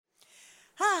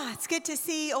It's good to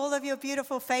see all of your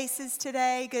beautiful faces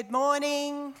today. Good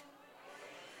morning.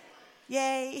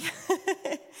 Yay.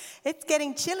 It's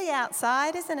getting chilly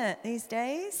outside, isn't it, these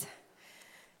days?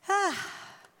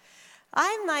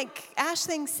 I'm like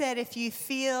Aisling said, if you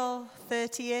feel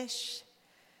 30-ish.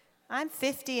 I'm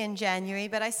 50 in January,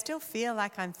 but I still feel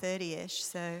like I'm 30-ish,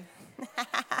 so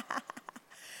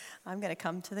I'm going to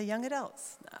come to the young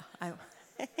adults. No,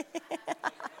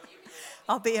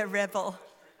 I'll be a rebel.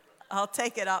 I'll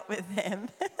take it up with them.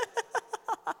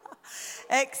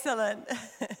 Excellent.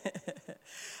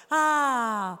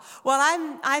 Well,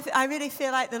 I really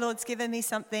feel like the Lord's given me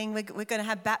something. We're going to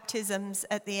have baptisms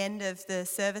at the end of the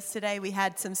service today. We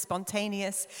had some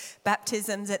spontaneous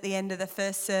baptisms at the end of the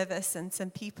first service and some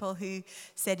people who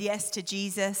said yes to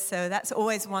Jesus. So that's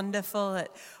always wonderful.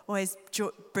 It always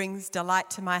brings delight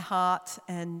to my heart.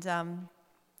 And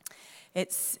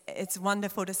it's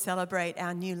wonderful to celebrate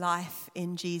our new life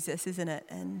in Jesus, isn't it?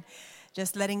 And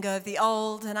just letting go of the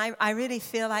old. And I really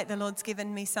feel like the Lord's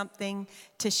given me something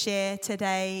to share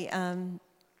today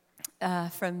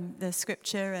from the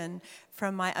scripture and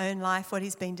from my own life, what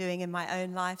he's been doing in my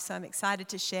own life. So I'm excited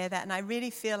to share that. And I really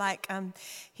feel like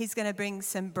he's going to bring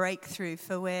some breakthrough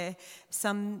for where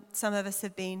some of us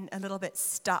have been a little bit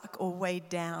stuck or weighed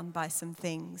down by some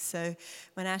things. So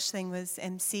when Aisling was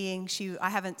emceeing, I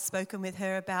haven't spoken with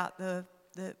her about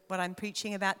what I'm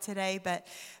preaching about today, but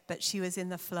she was in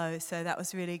the flow, so that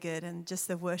was really good, and just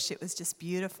the worship was just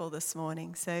beautiful this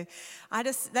morning. So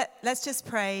let's just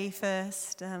pray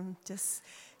first. Just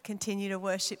continue to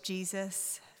worship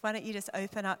Jesus. Why don't you just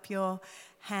open up your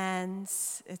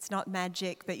hands? It's not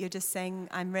magic, but you're just saying,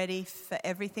 I'm ready for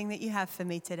everything that you have for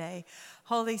me today.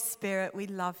 Holy Spirit, we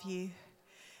love you.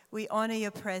 We honor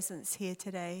your presence here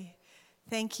today.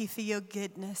 Thank you for your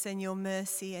goodness and your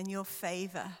mercy and your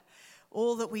favor.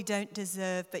 All that we don't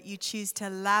deserve, but you choose to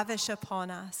lavish upon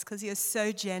us because you're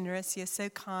so generous, you're so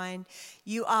kind.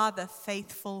 You are the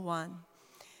faithful one.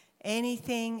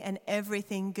 Anything and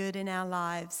everything good in our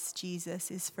lives,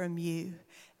 Jesus, is from you.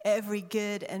 Every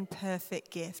good and perfect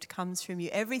gift comes from you.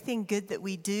 Everything good that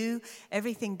we do,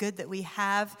 everything good that we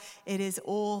have, it is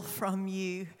all from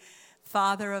you,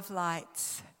 Father of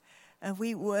lights. And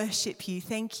we worship you.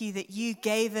 Thank you that you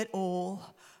gave it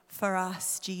all for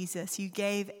us, Jesus. You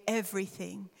gave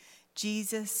everything.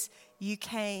 Jesus, you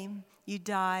came, you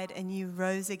died, and you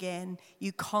rose again.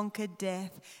 You conquered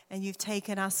death, and you've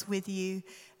taken us with you.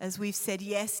 As we've said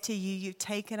yes to you, you've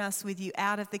taken us with you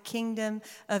out of the kingdom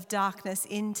of darkness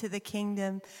into the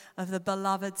kingdom of the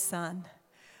beloved Son.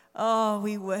 Oh,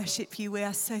 we worship you. We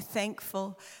are so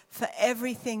thankful for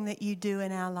everything that you do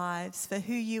in our lives, for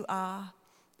who you are.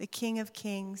 The King of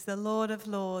Kings, the Lord of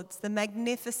Lords, the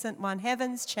magnificent one,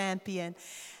 heaven's champion,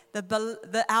 our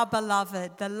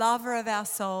beloved, the lover of our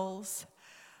souls.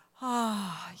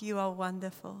 Oh, you are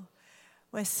wonderful.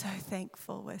 We're so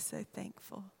thankful. We're so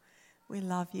thankful. We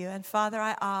love you. And Father,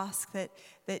 I ask that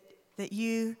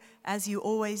you, as you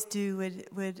always do,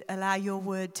 would allow your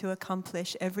word to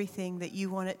accomplish everything that you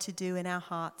want it to do in our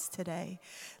hearts today.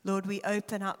 Lord, we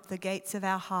open up the gates of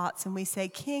our hearts and we say,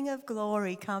 King of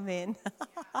glory, come in.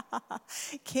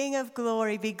 King of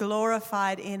glory, be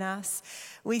glorified in us.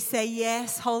 We say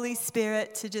yes, Holy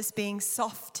Spirit, to just being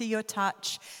soft to your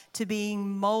touch, to being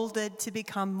molded to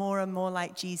become more and more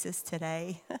like Jesus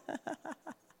today.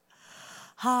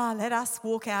 Let us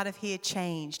walk out of here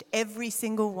changed, every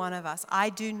single one of us.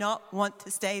 I do not want to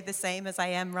stay the same as I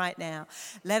am right now.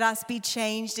 Let us be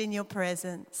changed in your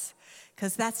presence,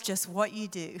 because that's just what you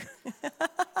do.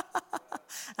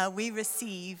 We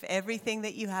receive everything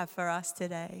that you have for us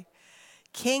today.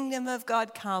 Kingdom of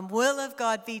God come, will of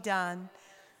God be done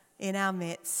in our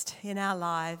midst, in our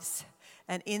lives,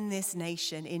 and in this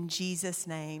nation, in Jesus'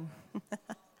 name.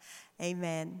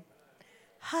 Amen.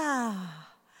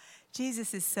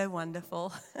 Jesus is so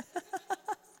wonderful.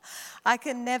 I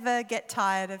can never get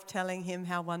tired of telling him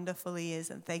how wonderful he is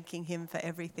and thanking him for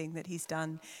everything that he's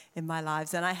done in my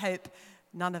lives. And I hope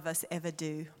none of us ever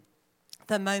do.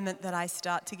 The moment that I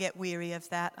start to get weary of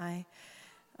that,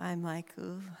 I'm like,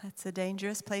 ooh, that's a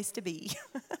dangerous place to be.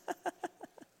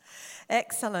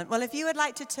 Excellent. Well, if you would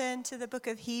like to turn to the book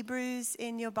of Hebrews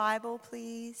in your Bible,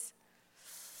 please.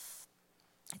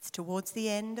 It's towards the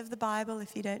end of the Bible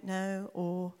if you don't know,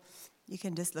 or you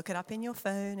can just look it up in your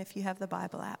phone if you have the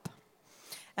Bible app.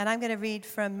 And I'm going to read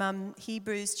from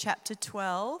Hebrews chapter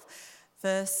 12,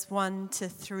 verse 1 to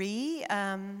 3.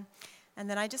 And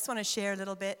then I just want to share a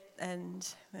little bit and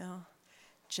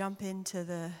jump into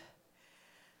the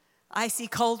icy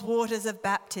cold waters of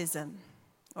baptism.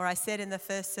 Or I said in the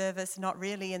first service, not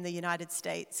really in the United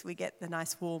States. We get the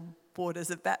nice warm waters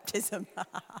of baptism.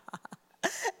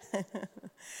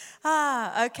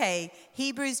 Okay.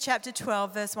 Hebrews chapter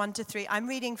 12, verse 1 to 3. I'm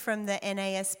reading from the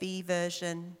NASB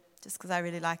version, just because I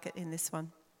really like it in this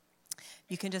one.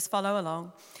 You can just follow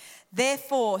along.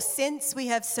 Therefore, since we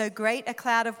have so great a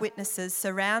cloud of witnesses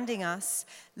surrounding us,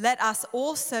 let us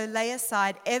also lay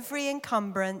aside every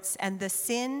encumbrance and the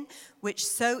sin which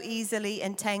so easily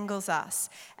entangles us,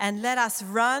 and let us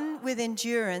run with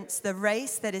endurance the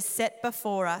race that is set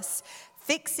before us,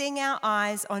 fixing our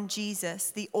eyes on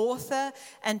Jesus, the author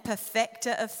and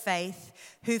perfecter of faith,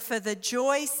 who for the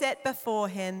joy set before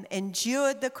him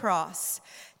endured the cross,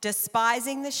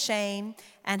 despising the shame,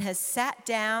 and has sat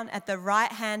down at the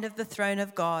right hand of the throne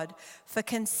of God. For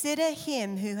consider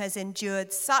him who has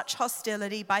endured such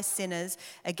hostility by sinners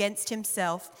against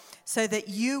himself, so that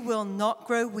you will not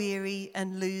grow weary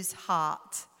and lose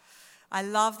heart. I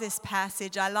love this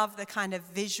passage. I love the kind of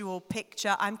visual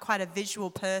picture. I'm quite a visual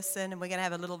person, and we're going to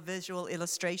have a little visual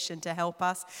illustration to help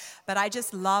us. But I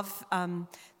just love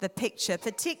the picture,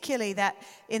 particularly that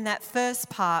in that first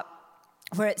part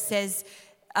where it says,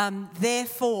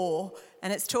 therefore,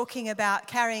 and it's talking about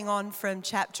carrying on from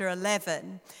chapter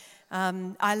 11.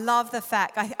 I love the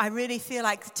fact, I really feel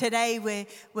like today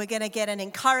we're going to get an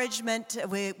encouragement.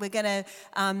 We're going to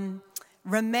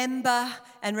remember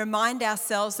and remind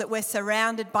ourselves that we're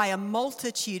surrounded by a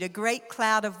multitude, a great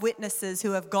cloud of witnesses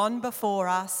who have gone before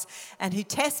us and who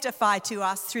testify to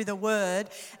us through the word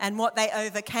and what they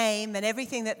overcame and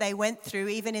everything that they went through,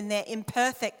 even in their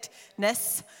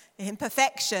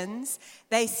imperfections,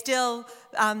 they still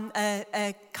are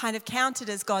kind of counted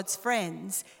as God's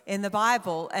friends in the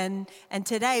Bible. And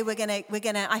today we're gonna.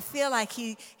 I feel like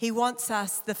He wants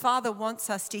us. The Father wants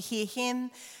us to hear Him.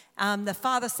 The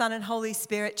Father, Son, and Holy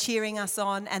Spirit cheering us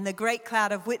on, and the great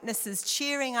cloud of witnesses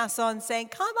cheering us on, saying,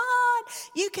 come on,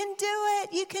 you can do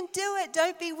it, you can do it,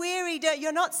 don't be weary,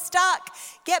 you're not stuck,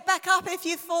 get back up if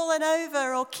you've fallen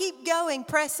over, or keep going,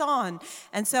 press on.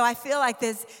 And so I feel like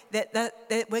there's that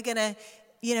we're going to,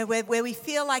 where we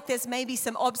feel like there's maybe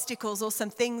some obstacles or some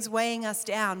things weighing us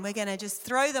down, we're going to just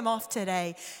throw them off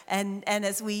today. And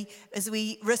as we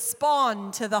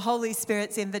respond to the Holy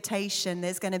Spirit's invitation,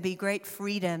 there's going to be great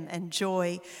freedom and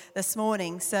joy this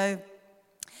morning. So,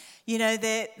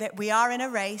 that we are in a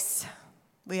race.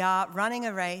 We are running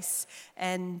a race.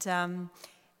 And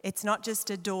it's not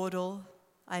just a dawdle.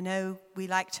 I know we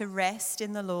like to rest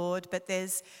in the Lord, but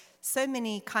there's so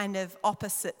many kind of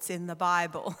opposites in the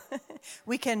Bible.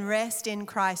 We can rest in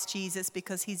Christ Jesus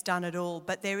because he's done it all,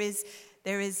 but there is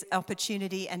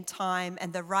opportunity and time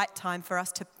and the right time for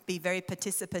us to be very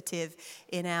participative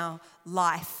in our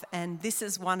life. And this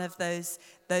is one of those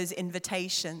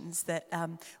invitations that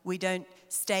we don't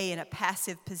stay in a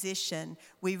passive position.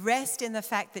 We rest in the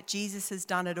fact that Jesus has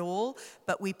done it all,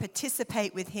 but we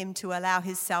participate with him to allow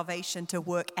his salvation to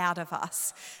work out of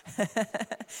us.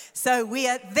 So we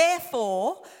are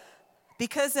therefore,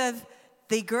 because of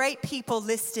the great people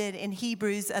listed in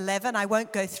Hebrews 11, I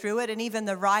won't go through it, and even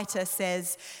the writer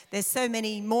says there's so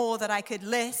many more that I could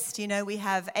list. We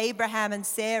have Abraham and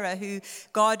Sarah, who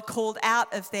God called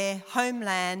out of their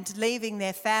homeland, leaving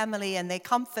their family and their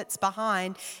comforts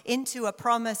behind, into a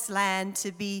promised land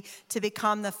to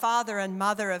become the father and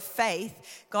mother of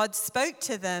faith. God spoke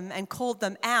to them and called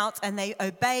them out, and they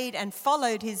obeyed and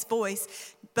followed his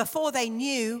voice before they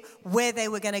knew where they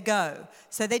were going to go.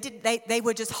 So they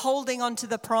were just holding on to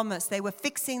the promise. They were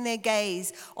fixing their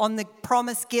gaze on the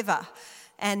promise giver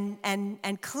and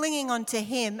clinging on to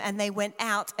him, and they went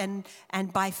out and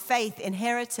by faith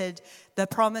inherited the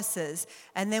promises.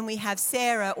 And then we have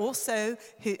Sarah also,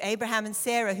 Abraham and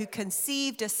Sarah, who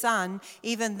conceived a son,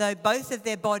 even though both of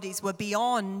their bodies were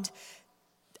beyond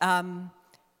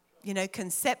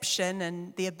conception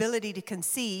and the ability to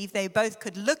conceive. They both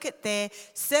could look at their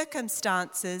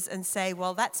circumstances and say,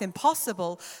 well, that's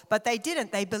impossible. But they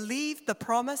didn't. They believed the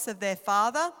promise of their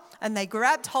father, and they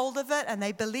grabbed hold of it, and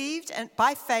they believed, and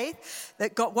by faith,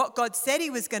 that what God said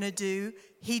he was going to do,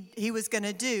 he was going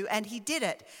to do, and he did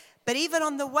it. But even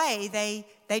on the way,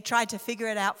 they tried to figure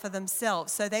it out for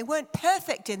themselves. So they weren't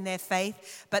perfect in their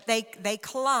faith, but they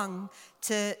clung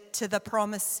to the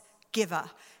promise giver.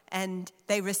 And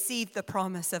they received the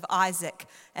promise of Isaac.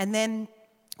 And then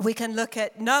we can look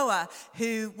at Noah,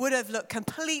 who would have looked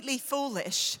completely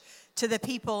foolish to the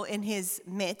people in his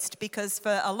midst, because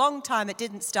for a long time it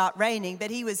didn't start raining,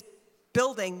 but he was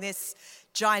building this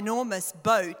ginormous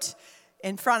boat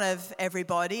in front of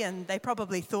everybody, and they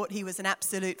probably thought he was an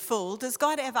absolute fool. Does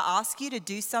God ever ask you to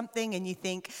do something and you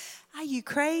think, are you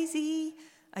crazy?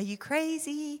 Are you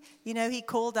crazy? You know, he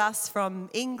called us from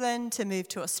England to move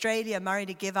to Australia, Murray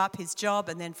to give up his job,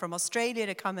 and then from Australia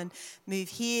to come and move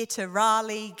here to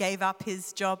Raleigh, gave up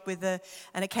his job with an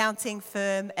accounting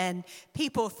firm, and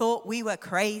people thought we were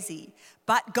crazy.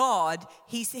 But God,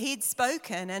 he'd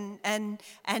spoken, and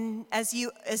as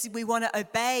we want to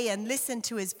obey and listen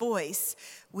to his voice,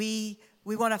 we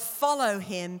want to follow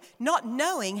him, not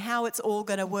knowing how it's all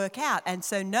going to work out. And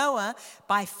so Noah,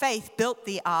 by faith, built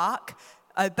the ark,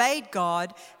 obeyed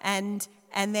God, and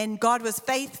then God was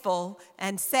faithful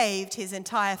and saved his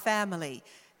entire family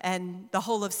and the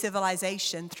whole of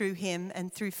civilization through him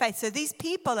and through faith. So these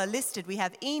people are listed. We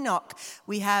have Enoch,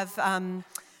 we have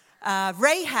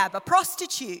Rahab, a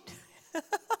prostitute.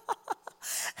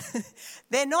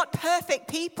 They're not perfect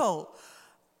people,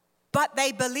 but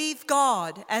they believed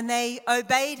God and they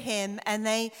obeyed him and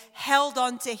they held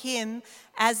on to him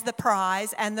as the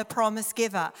prize and the promise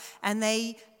giver. And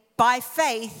they, by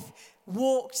faith,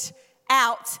 walked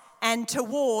out and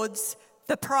towards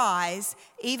the prize,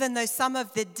 even though some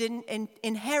of them didn't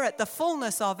inherit the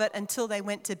fullness of it until they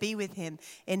went to be with him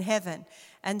in heaven.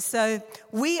 And so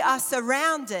we are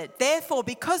surrounded, therefore,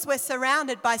 because we're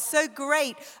surrounded by so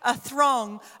great a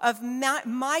throng of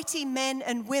mighty men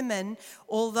and women,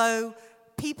 although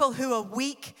people who are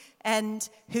weak and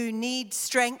who need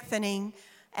strengthening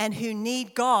and who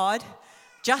need God,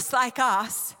 just like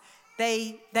us,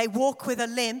 they walk with a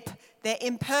limp, they're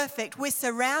imperfect. We're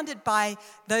surrounded by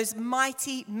those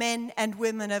mighty men and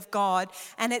women of God.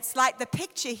 And it's like the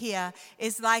picture here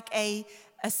is like a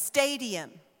stadium.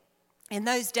 In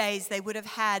those days, they would have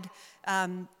had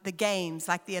the games,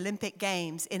 like the Olympic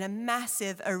Games, in a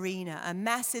massive arena, a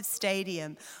massive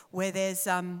stadium where there's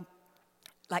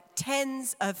like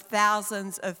tens of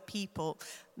thousands of people,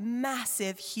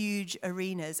 massive, huge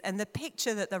arenas. And the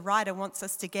picture that the writer wants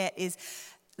us to get is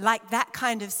like that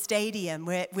kind of stadium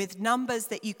where, with numbers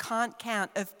that you can't count,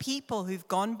 of people who've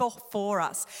gone before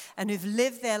us and who've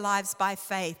lived their lives by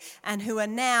faith and who are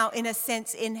now, in a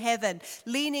sense, in heaven,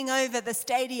 leaning over the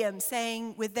stadium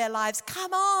saying with their lives,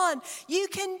 come on, you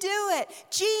can do it.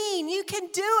 Jean, you can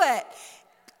do it.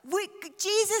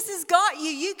 Jesus has got you.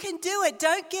 You can do it.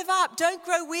 Don't give up. Don't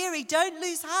grow weary. Don't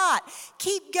lose heart.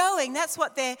 Keep going. That's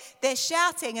what they're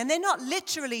shouting. And they're not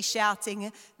literally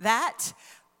shouting that.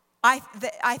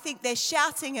 I think they're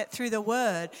shouting it through the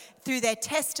word, through their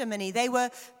testimony. They were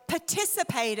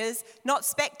participators, not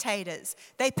spectators.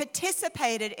 They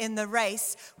participated in the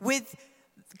race with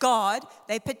God.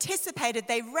 They participated,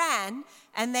 they ran,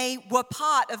 and they were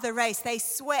part of the race. They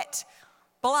sweat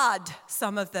blood,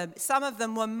 some of them. Some of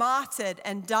them were martyred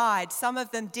and died. Some of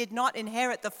them did not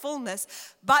inherit the fullness,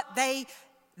 but they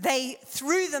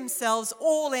threw themselves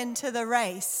all into the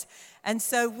race. And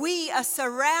so we are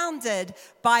surrounded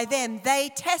by them. They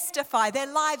testify, their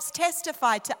lives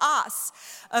testify to us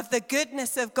of the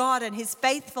goodness of God and his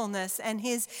faithfulness and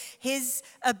his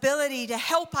ability to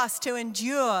help us to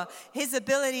endure, his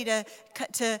ability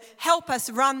to help us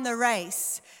run the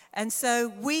race. And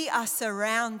so we are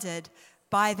surrounded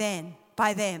by them,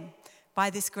 by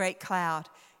this great cloud.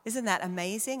 Isn't that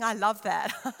amazing? I love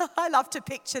that. I love to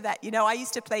picture that. You know, I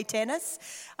used to play tennis.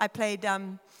 I played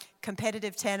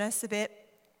competitive tennis a bit.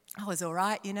 I was all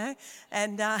right, you know.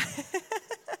 And I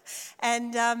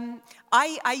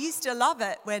used to love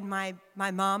it when my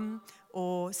mum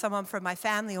or someone from my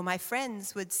family or my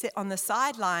friends would sit on the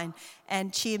sideline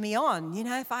and cheer me on. You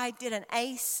know, if I did an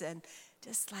ace and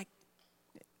just like,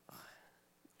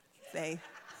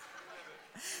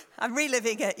 I'm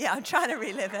reliving it. Yeah, I'm trying to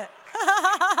relive it.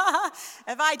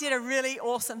 If I did a really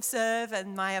awesome serve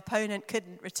and my opponent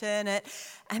couldn't return it,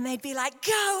 and they'd be like,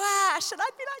 go Ash, and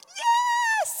I'd be like,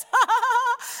 yes!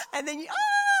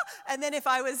 And then if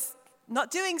I was not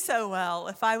doing so well,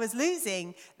 if I was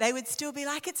losing, they would still be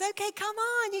like, it's okay, come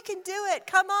on, you can do it,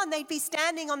 come on. They'd be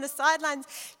standing on the sidelines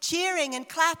cheering and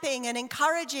clapping and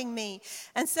encouraging me.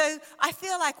 And so I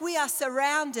feel like we are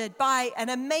surrounded by an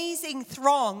amazing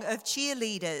throng of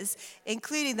cheerleaders,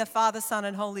 including the Father, Son,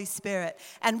 and Holy Spirit.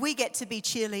 And we get to be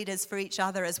cheerleaders for each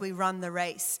other as we run the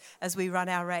race, as we run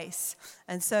our race.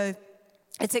 And so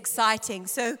it's exciting.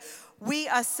 So we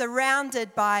are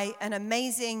surrounded by an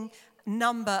amazing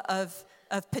number of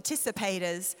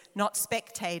participators, not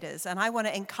spectators. And I want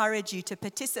to encourage you to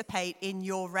participate in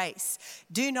your race.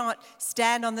 Do not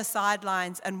stand on the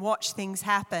sidelines and watch things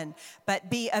happen, but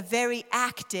be a very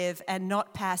active and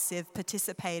not passive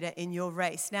participator in your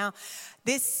race. Now,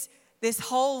 this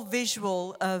whole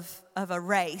visual of a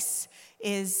race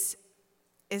is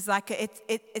like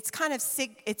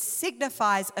it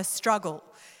signifies a struggle.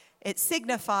 It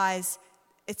signifies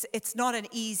it's not an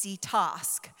easy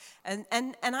task. And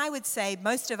I would say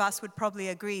most of us would probably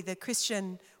agree the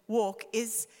Christian walk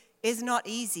is not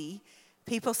easy.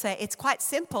 People say it's quite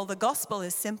simple. The gospel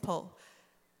is simple.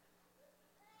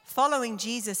 Following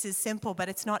Jesus is simple, but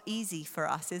it's not easy for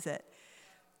us, is it?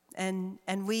 And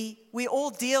we all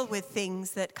deal with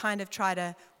things that kind of try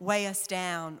to weigh us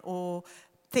down, or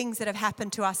things that have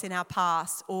happened to us in our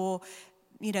past, or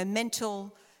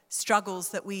mental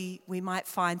struggles that we might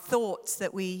find, thoughts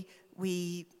that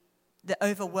that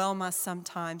overwhelm us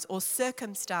sometimes, or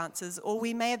circumstances, or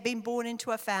we may have been born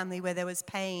into a family where there was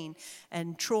pain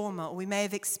and trauma, or we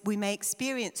may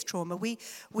experience trauma.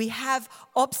 We have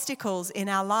obstacles in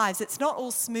our lives. It's not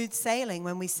all smooth sailing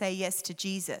when we say yes to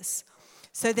Jesus.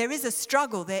 So there is a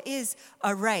struggle, there is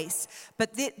a race.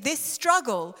 But this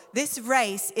struggle, this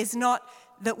race is not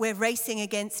that we're racing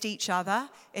against each other.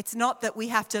 It's not that we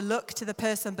have to look to the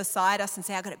person beside us and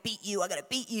say, I'm going to beat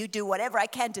you, do whatever I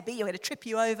can to beat you, I'm going to trip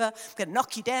you over, I'm going to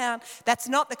knock you down. That's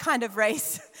not the kind of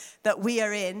race that we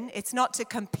are in. It's not to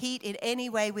compete in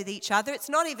any way with each other. It's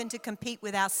not even to compete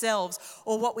with ourselves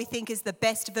or what we think is the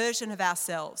best version of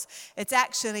ourselves. It's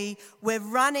actually, we're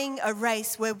running a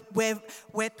race,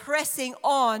 we're pressing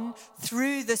on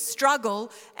through the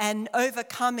struggle and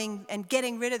overcoming and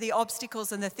getting rid of the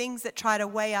obstacles and the things that try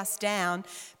to weigh us down,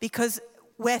 because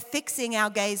we're fixing our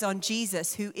gaze on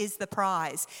Jesus, who is the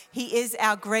prize. He is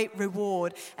our great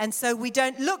reward. And so we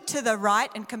don't look to the right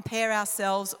and compare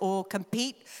ourselves or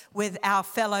compete with our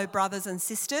fellow brothers and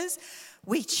sisters.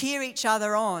 We cheer each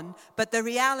other on. But the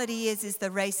reality is the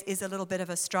race is a little bit of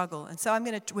a struggle. And so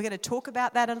we're going to talk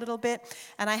about that a little bit.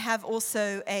 And I have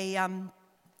also a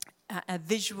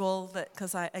visual,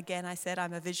 because I said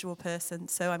I'm a visual person.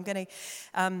 So I'm going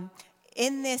to,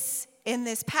 in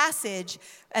this passage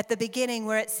at the beginning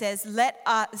where it says, let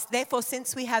us, therefore,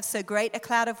 since we have so great a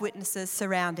cloud of witnesses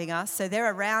surrounding us, so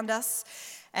they're around us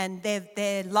and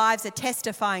their lives are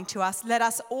testifying to us, let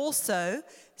us also,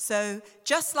 so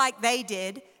just like they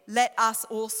did, let us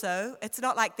also, it's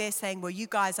not like they're saying, well, you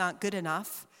guys aren't good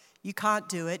enough, you can't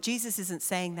do it. Jesus isn't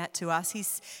saying that to us.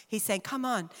 He's saying, come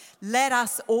on, let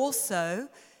us also,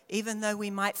 even though we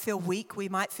might feel weak, we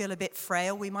might feel a bit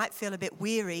frail, we might feel a bit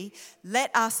weary, let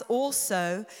us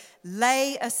also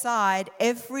lay aside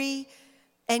every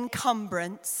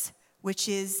encumbrance, which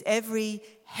is every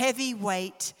heavy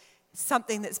weight,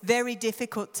 something that's very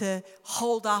difficult to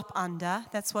hold up under.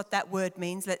 That's what that word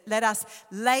means. Let us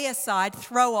lay aside,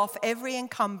 throw off every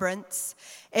encumbrance,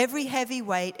 every heavy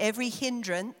weight, every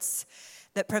hindrance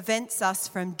that prevents us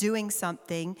from doing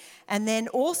something. And then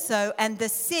also, and the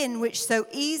sin which so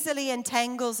easily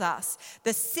entangles us,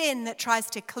 the sin that tries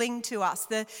to cling to us,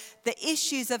 the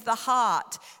issues of the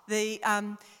heart, the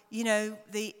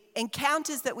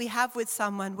encounters that we have with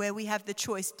someone where we have the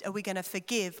choice, are we going to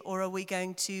forgive or are we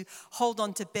going to hold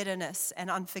on to bitterness and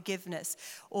unforgiveness?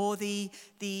 Or the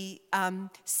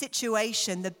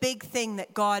situation, the big thing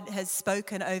that God has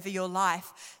spoken over your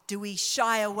life, do we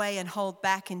shy away and hold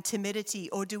back in timidity,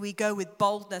 or do we go with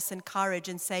boldness and courage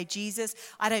and say, Jesus,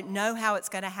 I don't know how it's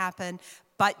going to happen,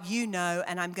 but you know,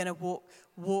 and I'm going to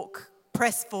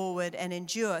press forward and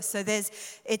endure. So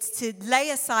it's to lay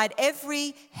aside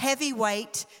every heavy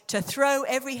weight, to throw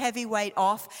every heavy weight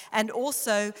off, and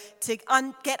also to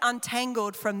get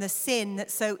untangled from the sin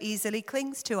that so easily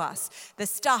clings to us, the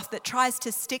stuff that tries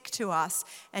to stick to us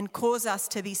and cause us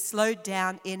to be slowed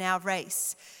down in our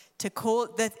race.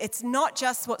 It's not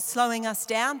just what's slowing us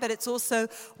down, but it's also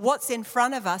what's in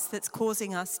front of us that's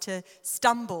causing us to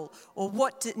stumble, or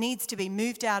what needs to be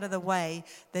moved out of the way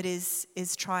that is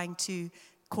trying to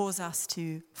cause us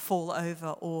to fall over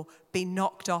or be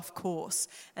knocked off course.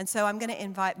 And so I'm going to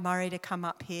invite Murray to come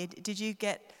up here. Did you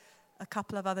get a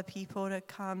couple of other people to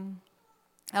come?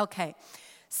 Okay.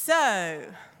 So,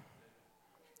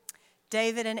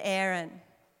 David and Aaron.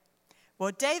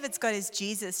 Well, David's got his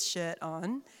Jesus shirt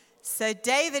on. So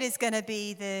David is going to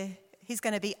be he's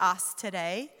going to be us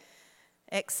today.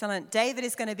 Excellent. David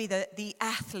is going to be the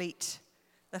athlete,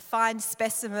 the fine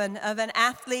specimen of an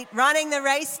athlete running the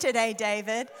race today,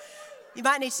 David. You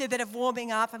might need to do a bit of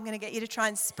warming up. I'm going to get you to try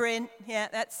and sprint. Yeah,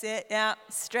 that's it. Yeah,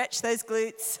 stretch those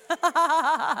glutes.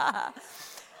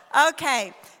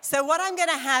 Okay, so what I'm going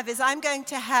to have is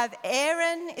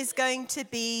Aaron is going to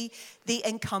be the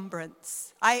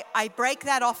encumbrance. I break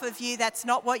that off of you. That's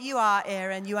not what you are,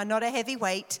 Aaron. You are not a heavy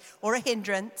weight or a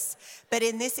hindrance. But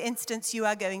in this instance, you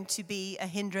are going to be a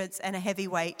hindrance and a heavy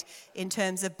weight in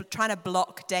terms of trying to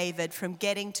block David from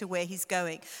getting to where he's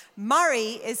going.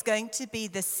 Murray is going to be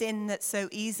the sin that so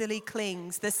easily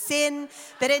clings, the sin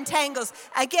that entangles.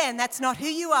 Again, that's not who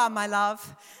you are, my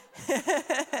love.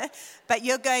 But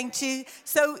you're going to,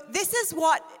 so this is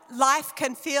what life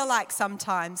can feel like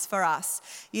sometimes for us.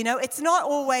 You know, it's not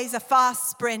always a fast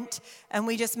sprint and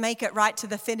we just make it right to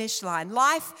the finish line.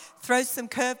 Life throws some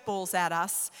curveballs at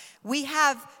us. We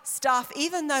have stuff,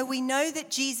 even though we know that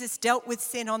Jesus dealt with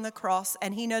sin on the cross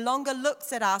and he no longer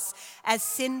looks at us as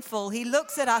sinful. He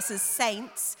looks at us as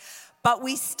saints. But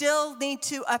we still need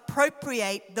to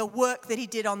appropriate the work that he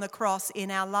did on the cross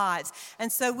in our lives.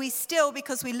 And so we still,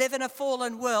 because we live in a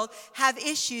fallen world, have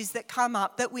issues that come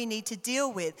up that we need to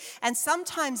deal with. And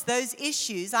sometimes those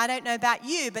issues, I don't know about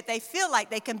you, but they feel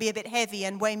like they can be a bit heavy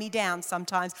and weigh me down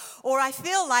sometimes. Or I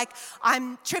feel like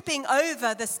I'm tripping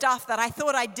over the stuff that I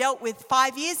thought I dealt with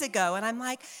 5 years ago. And I'm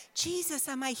like, Jesus,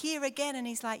 am I here again? And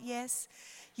he's like,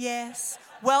 yes,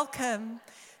 welcome.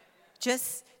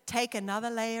 Just take another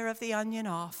layer of the onion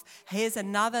off. Here's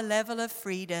another level of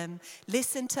freedom.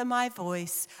 Listen to my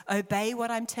voice. Obey what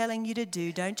I'm telling you to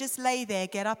do. Don't just lay there.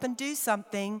 Get up and do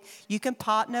something. You can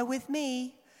partner with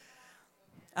me.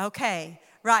 Okay.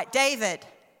 Right, David.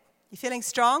 You feeling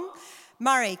strong?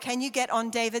 Murray, can you get on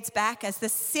David's back as the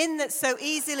sin that so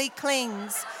easily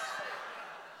clings?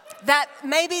 That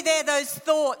maybe they're those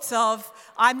thoughts of,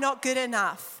 I'm not good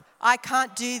enough. I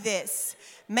can't do this.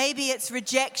 Maybe it's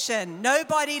rejection.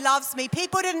 Nobody loves me.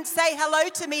 People didn't say hello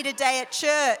to me today at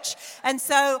church. And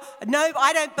so, no,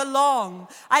 I don't belong.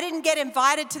 I didn't get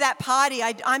invited to that party.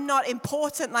 I'm not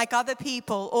important like other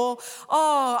people. Or,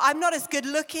 oh, I'm not as good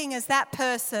looking as that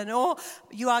person. Or,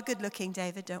 you are good looking,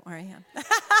 David. Don't worry.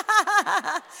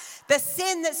 The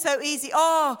sin that's so easy.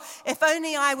 Oh, if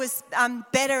only I was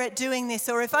better at doing this.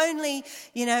 Or if only,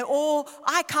 or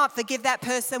I can't forgive that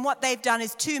person. What they've done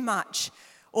is too much.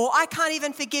 Or I can't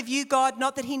even forgive you, God,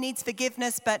 not that he needs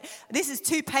forgiveness, but this is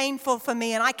too painful for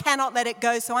me and I cannot let it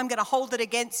go, so I'm going to hold it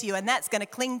against you and that's going to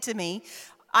cling to me.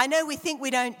 I know we think we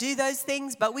don't do those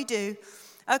things, but we do.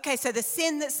 Okay, so the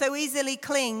sin that so easily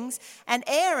clings, and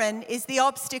Aaron is the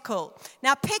obstacle.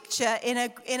 Now picture in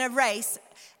a race,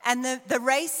 and the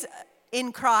race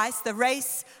in Christ, the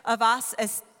race of us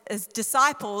as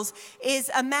disciples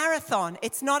is a marathon.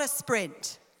 It's not a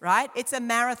sprint. Right? It's a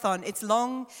marathon. It's a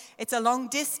long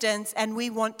distance, and we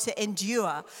want to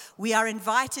endure. We are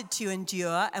invited to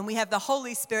endure, and we have the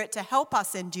Holy Spirit to help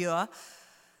us endure.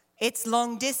 It's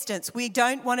long distance. We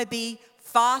don't want to be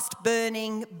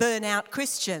fast-burning, burnout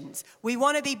Christians. We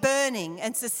want to be burning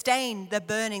and sustain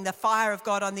the fire of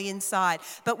God on the inside.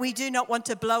 But we do not want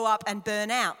to blow up and burn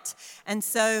out. And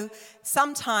so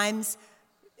sometimes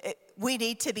we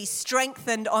need to be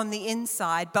strengthened on the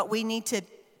inside, but we need to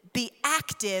be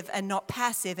active and not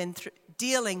passive in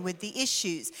dealing with the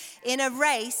issues. In a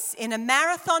race, in a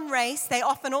marathon race, they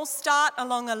often all start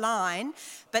along a line,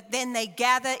 but then they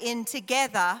gather in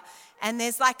together, and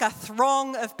there's like a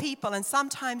throng of people. And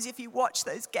sometimes if you watch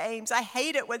those games, I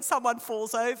hate it when someone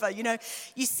falls over. You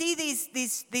see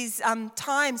these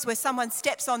times where someone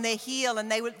steps on their heel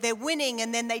and they're winning,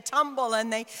 and then they tumble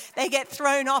and they get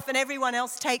thrown off and everyone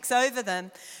else takes over them.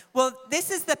 Well,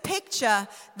 this is the picture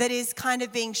that is kind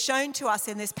of being shown to us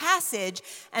in this passage.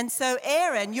 And so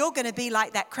Aaron, you're going to be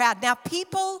like that crowd. Now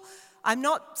people, I'm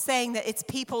not saying that it's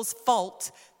people's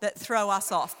fault that throw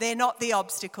us off. They're not the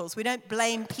obstacles. We don't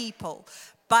blame people.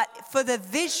 But for the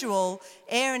visual,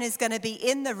 Aaron is going to be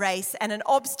in the race and an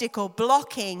obstacle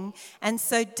blocking. And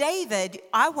so David,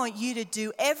 I want you to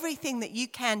do everything that you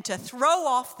can to throw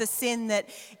off the sin that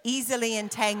easily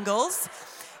entangles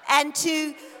and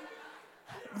to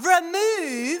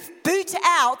boot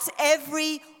out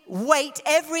every weight,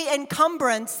 every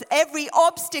encumbrance, every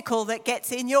obstacle that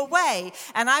gets in your way.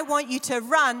 And I want you to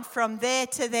run from there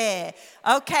to there.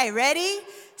 Okay, ready,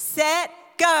 set,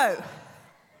 go.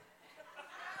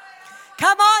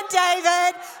 Come on,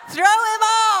 David. Throw him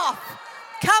off.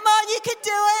 Come on, you can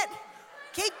do it.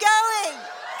 Keep going.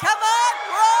 Come on.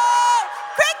 Roll.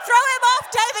 Quick, throw him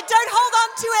off, David. Don't hold on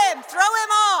to him. Throw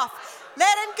him off.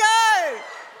 Let him go.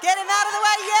 Get him out of the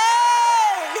way. Yay!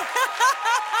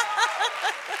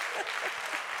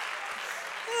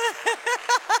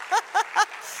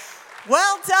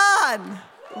 Well done.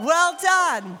 Well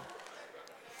done.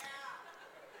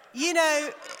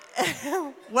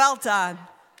 Well done.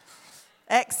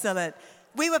 Excellent.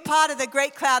 We were part of the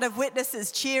great cloud of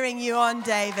witnesses cheering you on,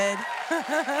 David.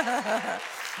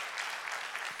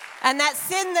 And that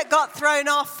sin that got thrown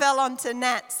off fell onto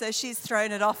Nat, so she's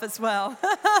thrown it off as well.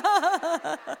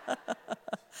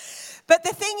 But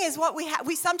the thing is, what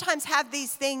we sometimes have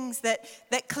these things that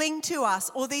cling to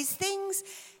us, or these things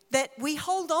that we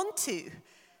hold on to.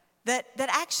 that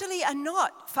actually are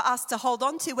not for us to hold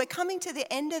on to. We're coming to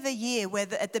the end of a year where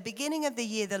at the beginning of the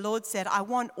year, the Lord said, I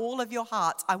want all of your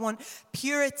hearts. I want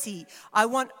purity.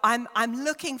 I'm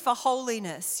looking for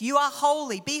holiness. You are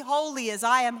holy. Be holy as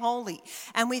I am holy.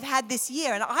 And we've had this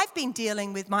year, and I've been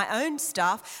dealing with my own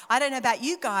stuff. I don't know about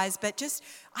you guys, but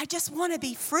I just want to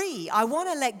be free. I want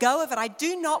to let go of it. I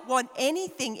do not want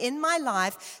anything in my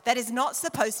life that is not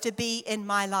supposed to be in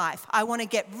my life. I want to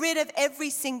get rid of every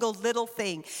single little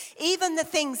thing, even the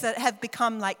things that have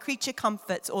become like creature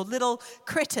comforts or little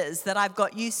critters that I've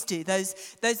got used to. Those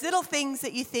little things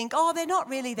that you think, oh, they're not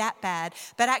really that bad.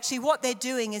 But actually what they're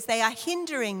doing is they are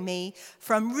hindering me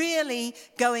from really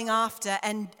going after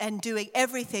and doing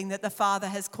everything that the Father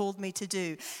has called me to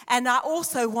do. And I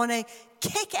also want to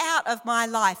kick out of my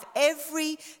life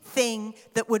everything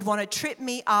that would want to trip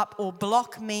me up or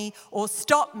block me or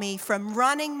stop me from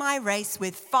running my race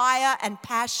with fire and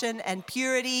passion and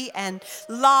purity and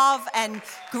love and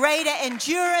greater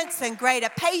endurance and greater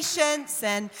patience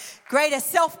and greater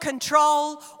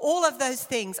self-control, all of those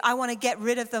things. I want to get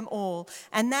rid of them all.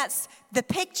 And that's the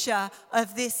picture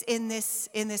of this in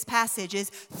this passage is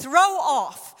throw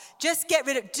off, just get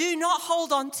rid of it. Do not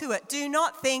hold on to it. Do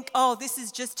not think, oh, this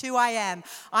is just who I am.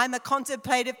 I'm a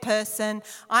contemplative person.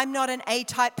 I'm not an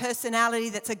A-type personality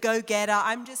that's a go-getter.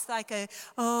 I'm just like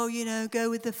go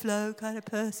with the flow kind of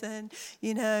person.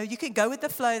 You can go with the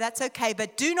flow, that's okay.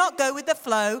 But do not go with the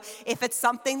flow if it's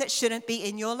something that shouldn't be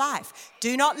in your life.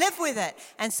 Do not live with it.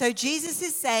 And so Jesus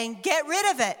is saying, get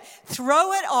rid of it.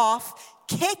 Throw it off.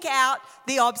 Kick out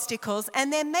the obstacles.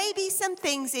 And there may be some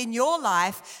things in your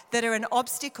life that are an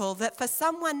obstacle that for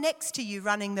someone next to you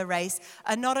running the race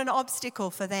are not an obstacle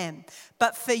for them.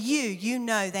 But for you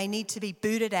know they need to be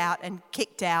booted out and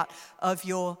kicked out of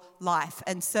your life.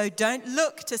 And so don't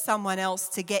look to someone else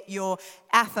to get your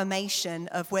affirmation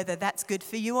of whether that's good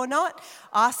for you or not.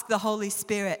 Ask the Holy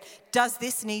Spirit, does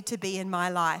this need to be in my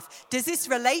life? Does this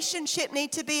relationship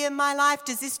need to be in my life?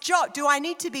 Does this job, do I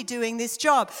need to be doing this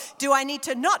job? Do I need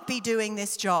to not be doing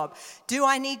this job? Do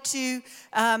I need to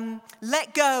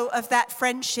let go of that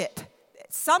friendship?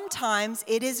 Sometimes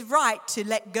it is right to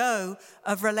let go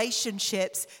of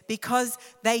relationships because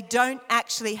they don't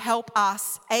actually help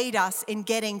us, aid us in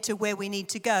getting to where we need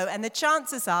to go. And the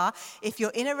chances are, if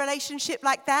you're in a relationship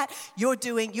like that, you're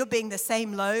being the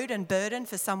same load and burden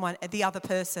for the other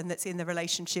person that's in the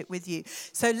relationship with you.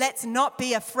 So let's not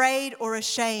be afraid or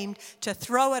ashamed to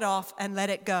throw it off and let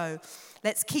it go.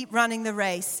 Let's keep running the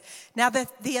race. Now,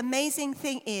 the amazing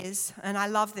thing is, and I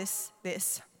love this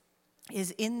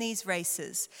is in these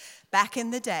races, back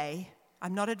in the day,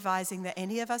 I'm not advising that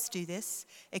any of us do this,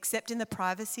 except in the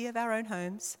privacy of our own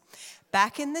homes.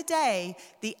 Back in the day,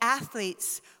 the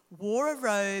athletes wore a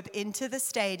robe into the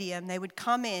stadium. They would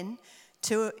come in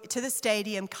to the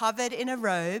stadium covered in a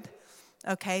robe.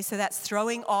 Okay, so that's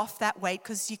throwing off that weight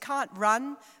because you can't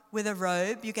run with a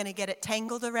robe. You're going to get it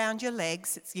tangled around your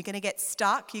legs. You're going to get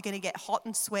stuck. You're going to get hot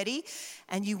and sweaty,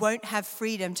 and you won't have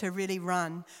freedom to really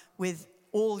run with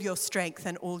all your strength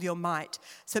and all your might.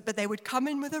 But they would come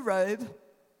in with a robe,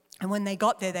 and when they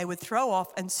got there, they would throw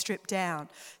off and strip down.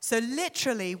 So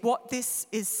literally what this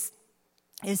is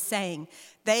saying,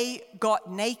 they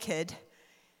got naked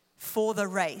for the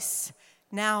race.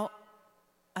 Now,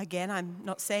 again, I'm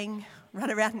not saying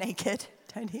run around naked.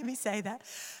 Don't hear me say that.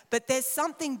 But there's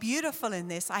something beautiful in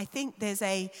this. I think there's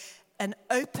an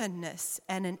openness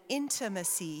and an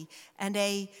intimacy and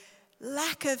a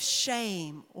lack of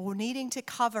shame or needing to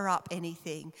cover up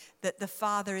anything that the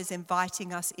Father is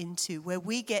inviting us into, where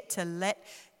we get to let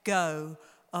go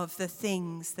of the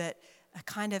things that are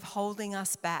kind of holding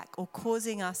us back or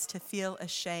causing us to feel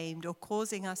ashamed or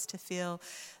causing us to feel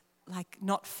like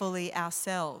not fully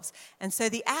ourselves. And so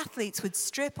the athletes would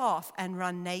strip off and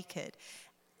run naked.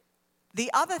 The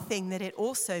other thing that it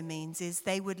also means is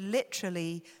they would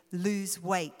literally lose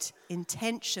weight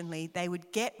intentionally. They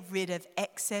would get rid of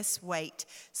excess weight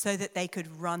so that they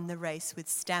could run the race with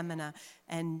stamina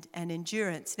and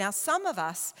endurance. Now, some of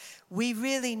us, we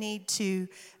really need to,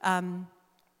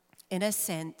 in a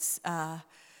sense,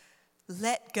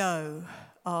 let go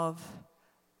of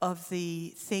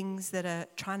the things that are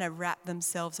trying to wrap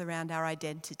themselves around our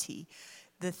identity,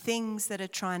 the things that are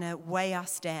trying to weigh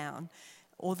us down,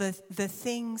 or the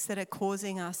things that are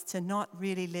causing us to not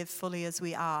really live fully as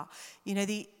we are.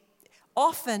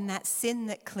 Often that sin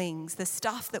that clings, the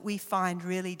stuff that we find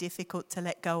really difficult to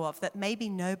let go of, that maybe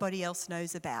nobody else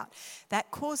knows about, that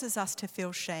causes us to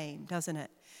feel shame, doesn't it?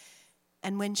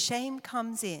 And when shame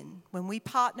comes in, when we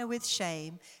partner with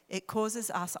shame, it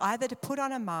causes us either to put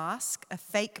on a mask, a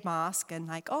fake mask, and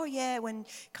like, oh yeah, when you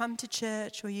come to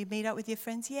church or you meet up with your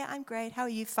friends, yeah, I'm great, how are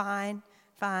you? Fine.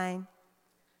 Fine.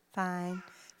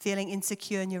 Feeling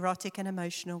insecure, neurotic, and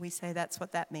emotional, we say that's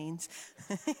what that means.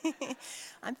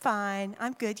 I'm fine.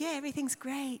 I'm good. Yeah, everything's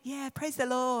great. Yeah, praise the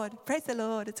Lord. Praise the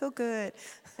Lord. It's all good.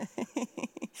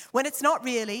 When it's not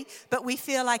really, but we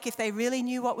feel like if they really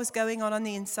knew what was going on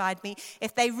the inside me,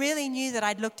 if they really knew that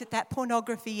I'd looked at that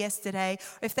pornography yesterday,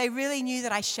 or if they really knew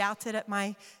that I shouted at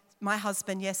my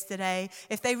husband yesterday,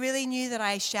 if they really knew that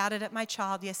I shouted at my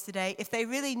child yesterday, if they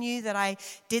really knew that I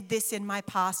did this in my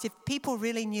past, if people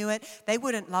really knew it, they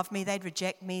wouldn't love me, they'd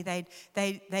reject me,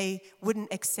 they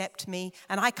wouldn't accept me,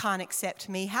 and I can't accept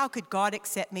me. How could God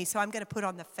accept me? So I'm going to put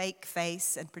on the fake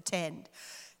face and pretend.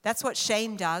 That's what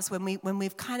shame does when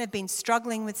we've kind of been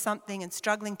struggling with something and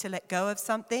struggling to let go of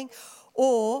something.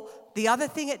 Or the other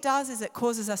thing it does is it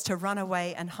causes us to run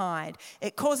away and hide.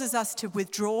 It causes us to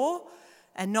withdraw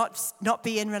and not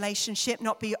be in relationship,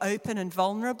 not be open and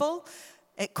vulnerable.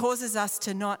 It causes us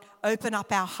to not open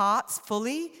up our hearts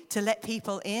fully to let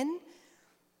people in.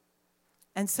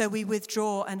 And so we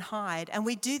withdraw and hide. And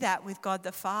we do that with God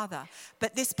the Father.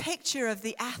 But this picture of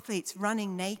the athletes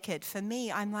running naked, for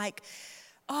me, I'm like,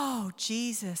 oh,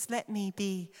 Jesus, let me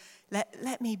be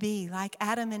like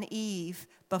Adam and Eve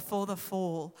before the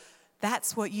fall.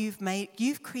 That's what you've made.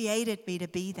 You've created me to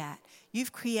be that.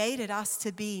 You've created us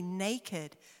to be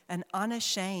naked and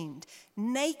unashamed,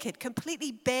 naked,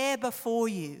 completely bare before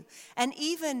you, and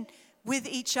even with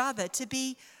each other, to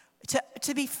be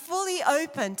fully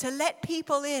open, to let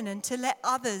people in and to let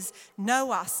others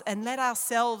know us and let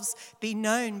ourselves be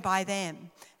known by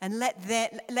them and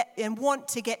and want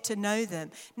to get to know them.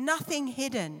 Nothing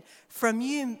hidden from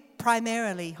you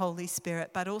primarily, Holy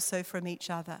Spirit, but also from each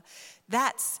other.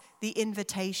 That's the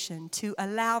invitation, to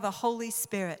allow the Holy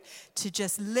Spirit to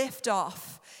just lift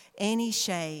off any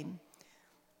shame.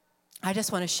 I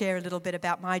just want to share a little bit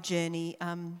about my journey.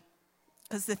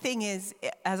 Because the thing is,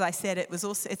 as I said, it's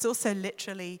also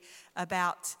literally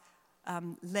about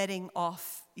letting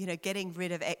off, getting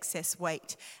rid of excess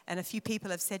weight. And a few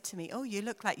people have said to me, oh, you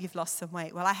look like you've lost some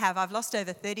weight. Well, I have. I've lost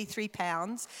over 33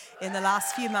 pounds in the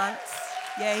last few months.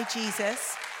 Yay,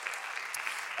 Jesus.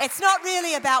 It's not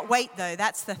really about weight, though.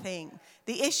 That's the thing.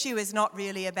 The issue is not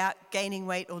really about gaining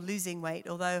weight or losing weight,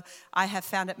 although I have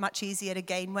found it much easier to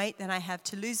gain weight than I have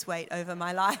to lose weight over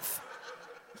my life.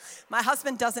 My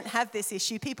husband doesn't have this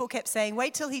issue. People kept saying,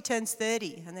 wait till he turns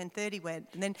 30, and then 30 went.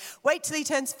 And then wait till he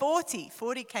turns 40.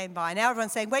 40 came by. Now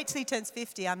everyone's saying, wait till he turns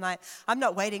 50. I'm like, I'm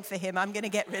not waiting for him. I'm going to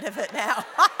get rid of it now.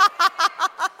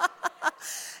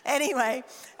 Anyway,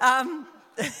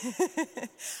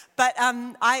 but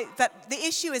the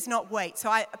issue is not weight.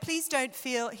 So please don't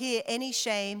hear any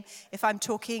shame if I'm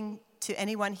talking to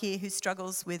anyone here who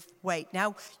struggles with weight.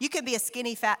 Now, you can be a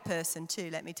skinny fat person too,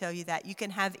 let me tell you that. You can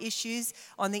have issues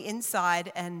on the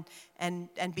inside and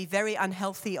be very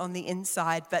unhealthy on the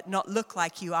inside, but not look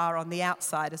like you are on the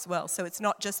outside as well. So it's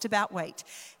not just about weight.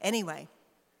 Anyway,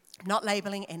 not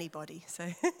labeling anybody. So,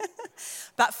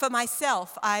 but for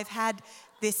myself, I've had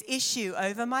this issue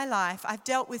over my life. I've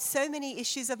dealt with so many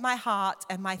issues of my heart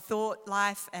and my thought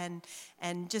life and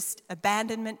just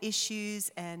abandonment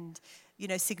issues and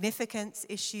significance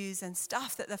issues and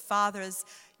stuff that the Father has,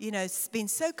 been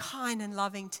so kind and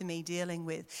loving to me dealing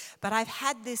with. But I've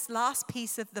had this last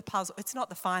piece of the puzzle. It's not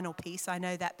the final piece, I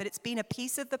know that, but it's been a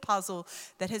piece of the puzzle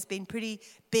that has been pretty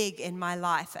big in my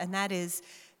life, and that is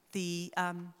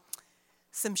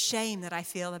some shame that I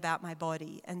feel about my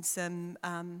body and some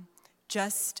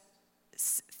just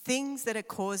things that are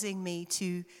causing me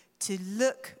to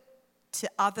look to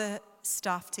other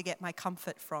stuff to get my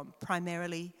comfort from,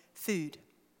 primarily food.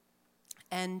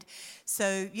 And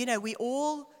so,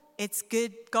 it's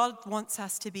good. God wants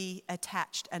us to be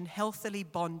attached and healthily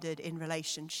bonded in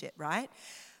relationship, right?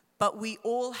 But we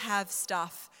all have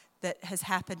stuff that has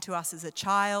happened to us as a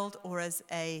child or as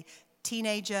a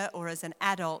teenager or as an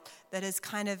adult that has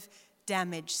kind of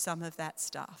damaged some of that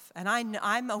stuff. And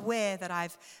I'm aware that I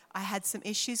had some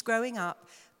issues growing up,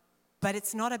 but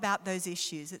it's not about those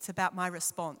issues. It's about my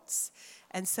response.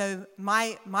 And so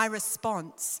my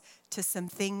response to some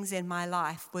things in my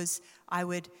life was I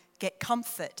would get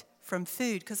comfort from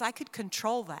food because I could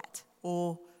control that,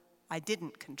 or I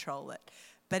didn't control it.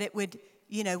 But it would,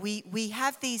 we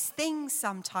have these things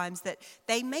sometimes that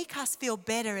they make us feel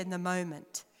better in the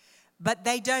moment, but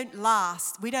they don't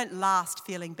last. We don't last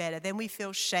feeling better. Then we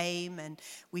feel shame and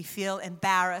we feel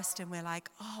embarrassed and we're like,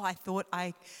 oh, I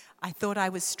thought I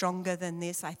was stronger than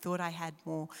this. I thought I had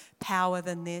more power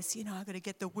than this. I've got to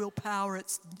get the willpower.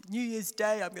 It's New Year's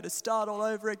Day. I'm going to start all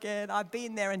over again. I've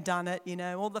been there and done it,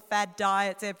 all the fad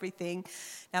diets, everything.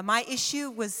 Now, my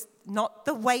issue was not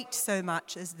the weight so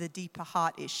much as the deeper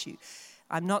heart issue.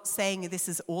 I'm not saying this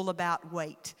is all about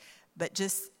weight, but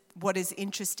just what is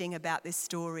interesting about this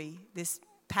story, this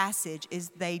passage, is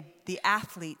the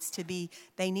athletes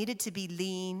they needed to be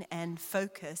lean and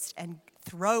focused and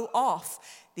throw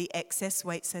off the excess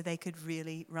weight so they could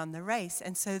really run the race.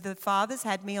 And so the Father's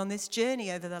had me on this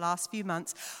journey over the last few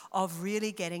months of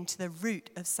really getting to the root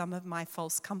of some of my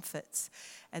false comforts.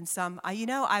 And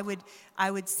I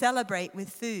would celebrate with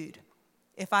food.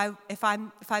 If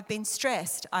I've been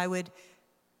stressed, I would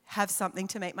have something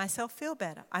to make myself feel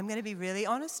better. I'm going to be really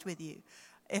honest with you.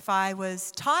 If I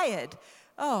was tired,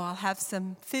 I'll have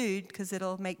some food because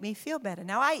it'll make me feel better.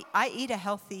 Now, I eat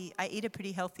a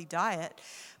pretty healthy diet,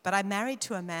 but I'm married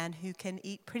to a man who can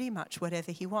eat pretty much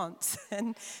whatever he wants.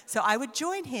 And so I would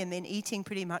join him in eating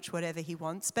pretty much whatever he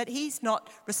wants, but he's not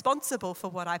responsible for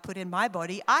what I put in my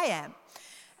body. I am.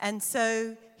 And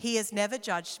so he has never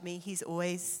judged me. He's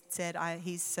always said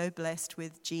he's so blessed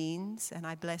with genes, and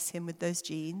I bless him with those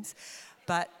genes.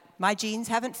 But my genes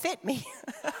haven't fit me.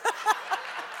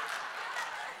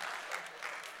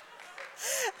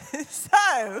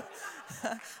 So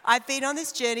I've been on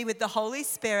this journey with the Holy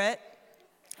Spirit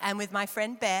and with my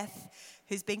friend Beth,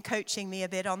 who's been coaching me a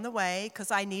bit on the way,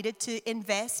 because I needed to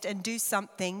invest and do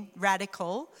something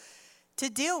radical to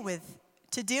deal with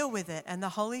it. And the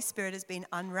Holy Spirit has been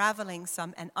unraveling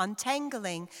and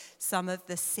untangling some of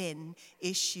the sin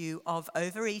issue of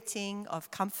overeating,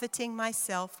 of comforting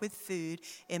myself with food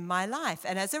in my life.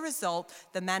 And as a result,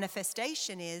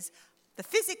 the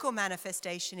physical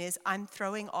manifestation is I'm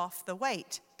throwing off the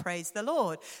weight. Praise the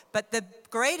Lord. But the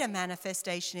greater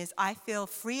manifestation is I feel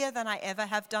freer than I ever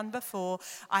have done before.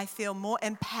 I feel more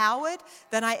empowered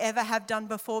than I ever have done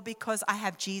before because I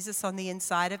have Jesus on the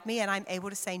inside of me, and I'm able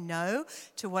to say no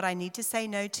to what I need to say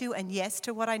no to and yes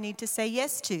to what I need to say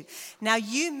yes to. Now,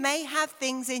 you may have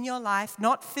things in your life,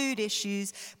 not food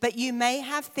issues, but you may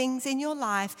have things in your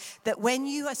life that when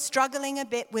you are struggling a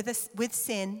bit with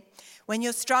sin, when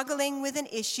you're struggling with an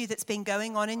issue that's been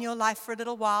going on in your life for a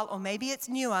little while, or maybe it's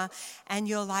newer, and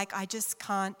you're like, I just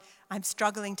can't, I'm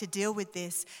struggling to deal with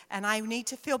this, and I need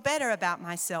to feel better about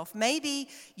myself. Maybe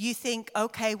you think,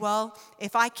 okay, well,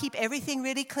 if I keep everything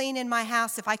really clean in my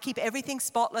house, if I keep everything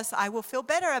spotless, I will feel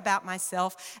better about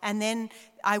myself, and then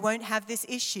I won't have this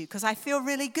issue, because I feel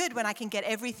really good when I can get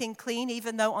everything clean,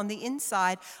 even though on the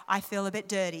inside I feel a bit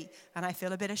dirty and I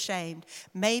feel a bit ashamed.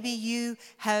 Maybe you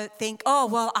think,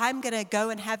 I'm going to go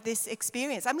and have this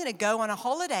experience. I'm going to go on a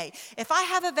holiday. If I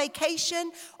have a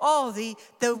vacation,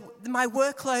 my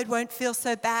workload won't feel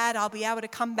so bad. I'll be able to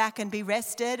come back and be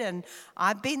rested. And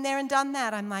I've been there and done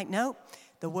that. I'm like, nope,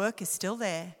 the work is still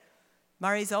there.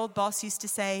 Murray's old boss used to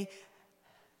say,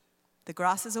 the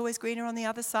grass is always greener on the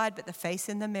other side, but the face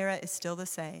in the mirror is still the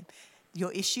same.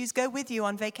 Your issues go with you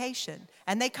on vacation,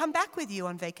 and they come back with you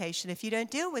on vacation if you don't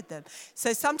deal with them.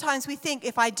 So sometimes we think,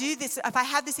 if I do this, if I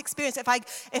have this experience, if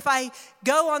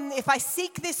I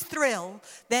seek this thrill,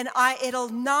 then it'll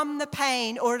numb the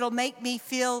pain, or it'll make me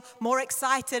feel more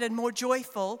excited and more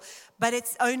joyful, but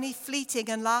it's only fleeting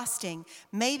and lasting.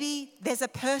 Maybe there's a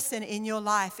person in your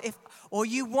life, or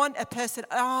you want a person,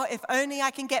 if only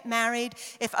I can get married,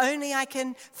 if only I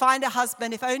can find a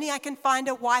husband, if only I can find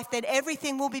a wife, then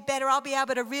everything will be better. I'll be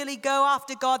able to really go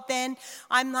after God then.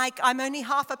 I'm only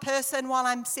half a person while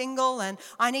I'm single, and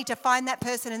I need to find that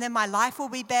person, and then my life will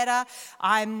be better.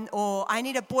 Or I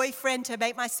need a boyfriend to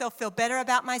make myself feel better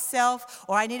about myself,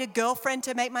 or I need a girlfriend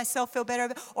to make myself feel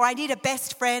better, or I need a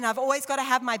best friend. I've always got to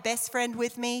have my best friend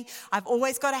with me. I've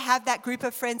always got to have that group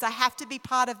of friends. I have to be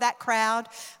part of that crowd.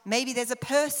 Maybe there's a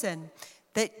person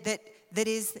that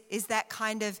is that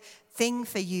kind of thing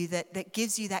for you that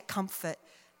gives you that comfort.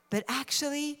 But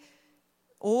actually,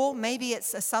 or maybe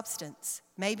it's a substance.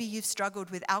 Maybe you've struggled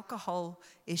with alcohol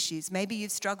issues. Maybe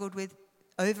you've struggled with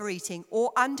overeating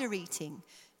or undereating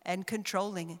and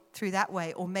controlling through that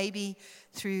way, or maybe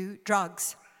through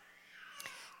drugs.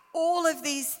 All of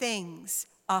these things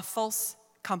are false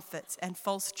comforts and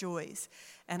false joys.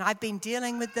 And I've been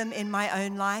dealing with them in my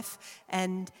own life.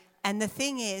 And the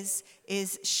thing is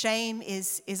shame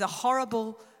is a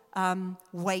horrible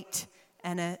weight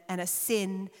and a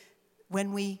sin.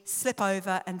 When we slip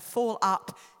over and fall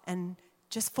up and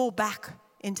just fall back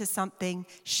into something,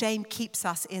 shame keeps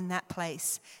us in that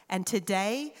place. And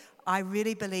today, I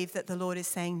really believe that the Lord is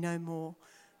saying no more.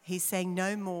 He's saying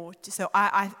no more. So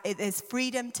there's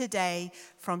freedom today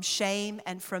from shame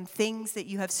and from things that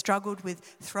you have struggled with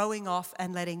throwing off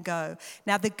and letting go.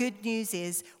 Now, the good news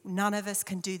is none of us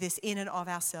can do this in and of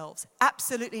ourselves.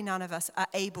 Absolutely none of us are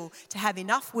able to have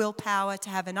enough willpower, to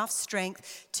have enough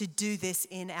strength to do this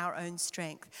in our own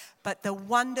strength. But the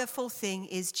wonderful thing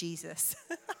is Jesus.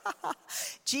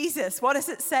 Jesus, what does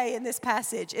it say in this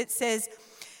passage? It says,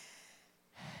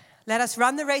 let us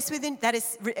run the race with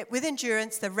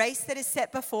endurance, the race that is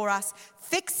set before us,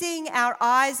 fixing our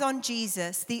eyes on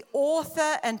Jesus, the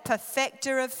author and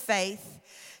perfecter of faith.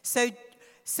 So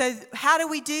how do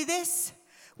we do this?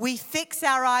 We fix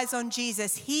our eyes on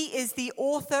Jesus. He is the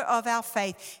author of our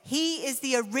faith. He is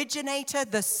the originator,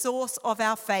 the source of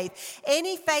our faith.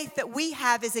 Any faith that we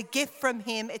have is a gift from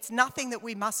Him. It's nothing that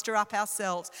we muster up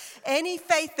ourselves. Any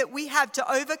faith that we have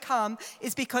to overcome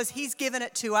is because He's given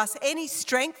it to us. Any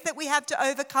strength that we have to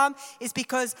overcome is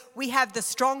because we have the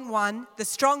strong one, the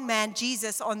strong man,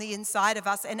 Jesus, on the inside of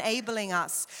us, enabling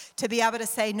us to be able to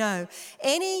say no.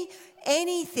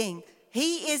 Anything.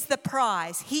 He is the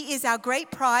prize. He is our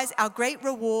great prize, our great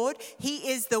reward. He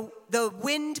is the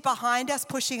wind behind us,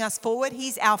 pushing us forward.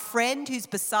 He's our friend who's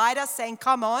beside us saying,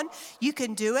 come on, you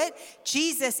can do it.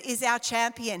 Jesus is our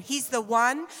champion. He's the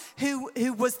one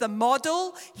who was the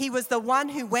model. He was the one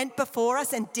who went before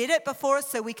us and did it before us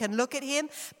so we can look at Him.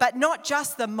 But not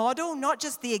just the model, not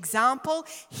just the example.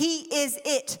 He is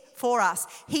it for us.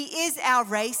 He is our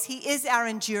race. He is our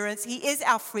endurance. He is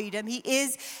our freedom. He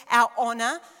is our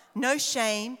honor. No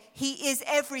shame. He is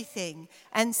everything.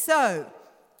 And so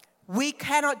we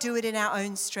cannot do it in our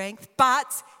own strength,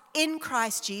 but in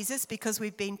Christ Jesus, because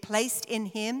we've been placed in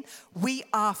Him, we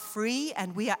are free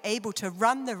and we are able to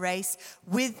run the race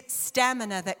with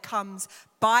stamina that comes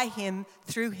by Him,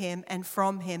 through Him, and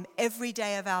from Him every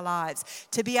day of our lives.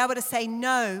 To be able to say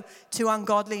no to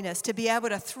ungodliness, to be able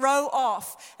to throw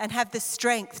off and have the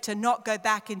strength to not go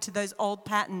back into those old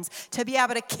patterns, to be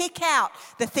able to kick out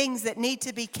the things that need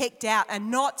to be kicked out and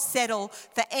not settle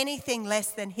for anything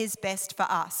less than His best for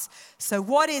us. So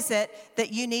what is it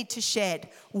that you need to shed?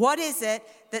 What is it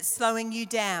that's slowing you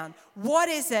down? What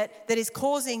is it that is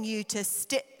causing you to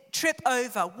trip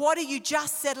over? What are you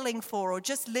just settling for or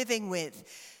just living with?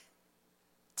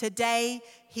 Today,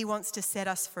 He wants to set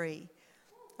us free.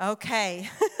 Okay.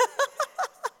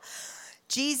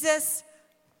 Jesus,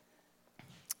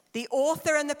 the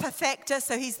author and the perfecter,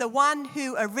 so He's the one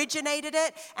who originated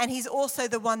it, and He's also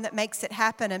the one that makes it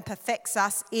happen and perfects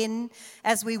us in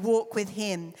as we walk with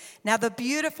Him. Now, the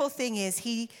beautiful thing is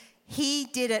He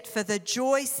did it for the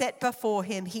joy set before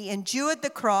Him. He endured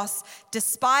the cross,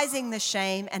 despising the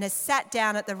shame, and has sat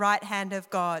down at the right hand of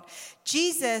God.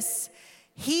 Jesus,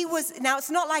 now it's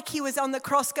not like He was on the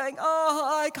cross going,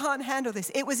 oh, I can't handle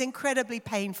this. It was incredibly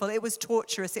painful. It was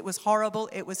torturous. It was horrible.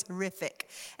 It was horrific.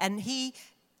 And He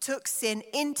took sin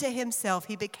into Himself.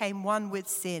 He became one with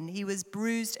sin. He was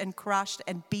bruised and crushed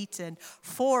and beaten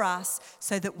for us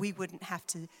so that we wouldn't have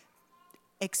to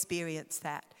experience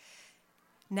that.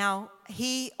 Now,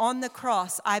 He, on the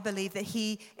cross, I believe that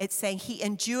it's saying He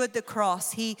endured the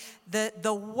cross.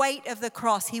 The weight of the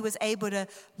cross, He was able to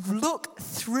look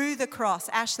through the cross.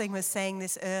 Aisling was saying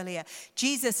this earlier.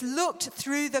 Jesus looked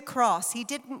through the cross. He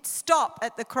didn't stop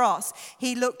at the cross.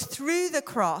 He looked through the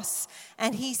cross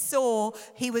and He saw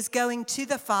He was going to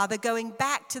the Father, going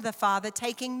back to the Father,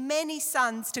 taking many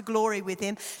sons to glory with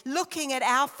Him, looking at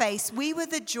our face. We were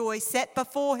the joy set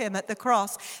before Him at the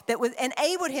cross that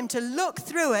enabled Him to look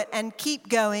through it and keep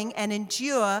going and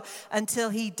endure until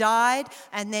He died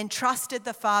and then trusted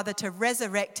the Father to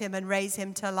resurrect Him and raise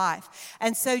Him to life.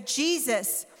 And so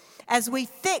Jesus, as we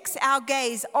fix our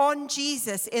gaze on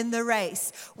Jesus in the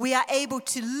race, we are able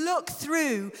to look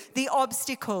through the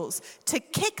obstacles, to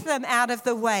kick them out of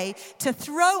the way, to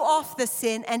throw off the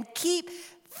sin and keep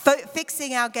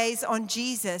fixing our gaze on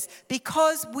Jesus.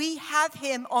 Because we have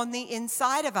Him on the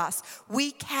inside of us,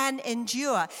 we can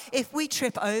endure. If we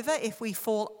trip over, if we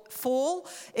fall,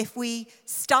 if we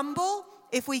stumble,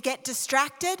 if we get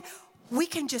distracted, we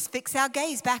can just fix our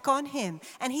gaze back on Him.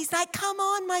 And He's like, come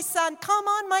on, my son, come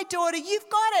on, my daughter, you've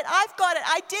got it, I've got it,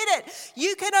 I did it.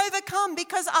 You can overcome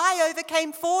because I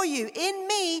overcame for you. In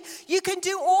me, you can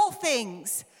do all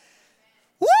things.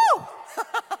 Woo!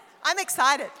 I'm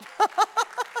excited.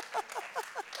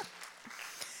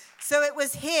 So it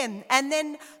was Him. And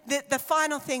then the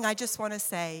final thing I just want to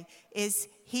say is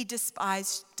He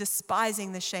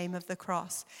despising the shame of the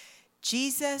cross.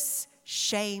 Jesus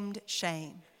shamed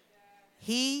shame.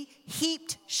 He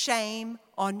heaped shame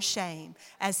on shame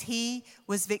as He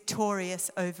was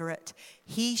victorious over it.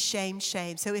 He shamed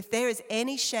shame. So if there is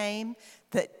any shame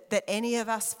that any of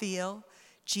us feel,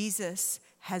 Jesus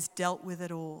has dealt with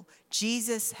it all.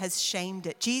 Jesus has shamed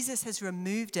it. Jesus has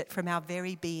removed it from our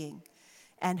very being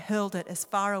and hurled it as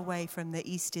far away from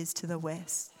the east is to the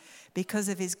west because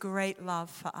of his great love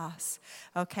for us.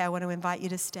 Okay, I want to invite you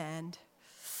to stand.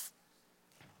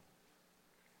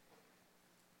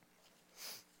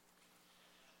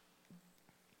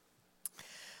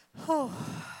 Oh,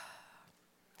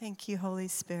 thank you, Holy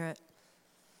Spirit.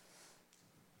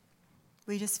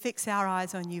 We just fix our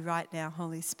eyes on you right now,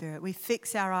 Holy Spirit. We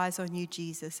fix our eyes on you,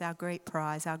 Jesus, our great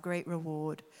prize, our great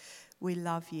reward. We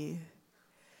love you.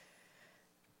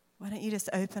 Why don't you just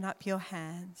open up your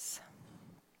hands?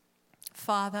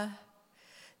 Father,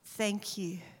 thank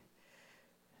you.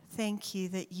 Thank you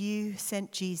that you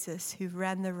sent Jesus, who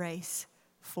ran the race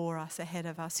for us, ahead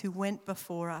of us, who went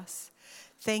before us.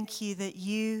 Thank you that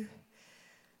you,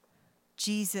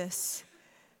 Jesus,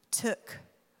 took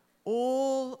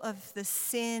all of the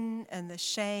sin and the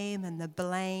shame and the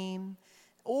blame,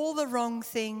 all the wrong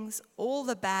things, all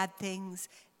the bad things,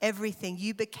 everything.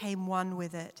 You became one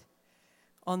with it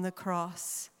on the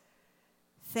cross.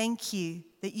 Thank you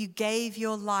that you gave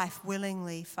your life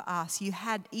willingly for us. You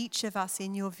had each of us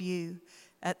in your view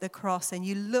at the cross, and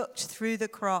you looked through the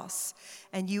cross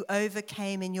and you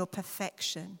overcame in your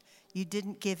perfection. You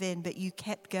didn't give in, but you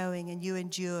kept going and you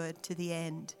endured to the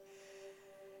end.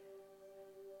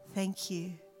 Thank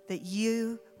you that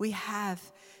we have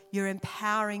your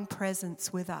empowering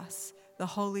presence with us, the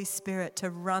Holy Spirit, to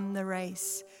run the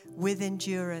race with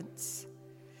endurance.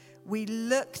 We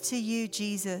look to you,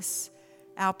 Jesus,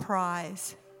 our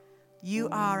prize. You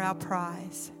are our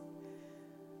prize.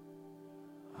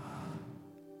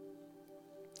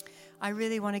 I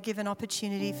really want to give an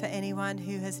opportunity for anyone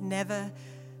who has never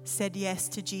said yes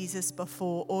to Jesus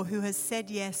before, or who has said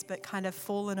yes but kind of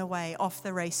fallen away off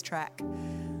the racetrack.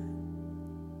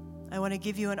 I want to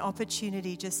give you an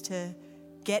opportunity just to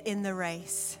get in the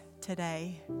race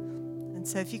today. And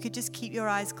so if you could just keep your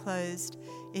eyes closed.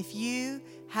 If you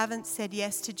haven't said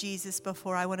yes to Jesus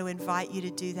before, I want to invite you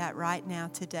to do that right now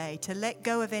today, to let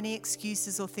go of any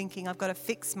excuses or thinking I've got to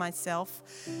fix myself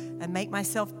and make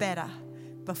myself better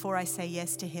before I say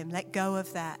yes to him. Let go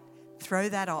of that. Throw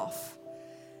that off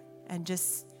and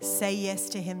just say yes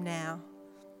to him now.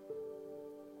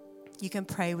 You can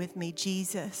pray with me.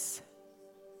 Jesus,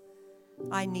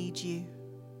 I need you.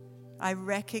 I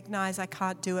recognize I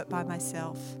can't do it by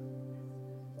myself.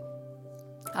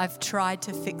 I've tried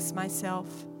to fix myself.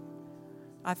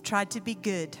 I've tried to be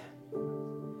good,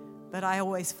 but I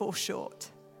always fall short.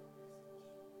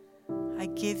 I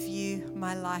give you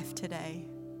my life today.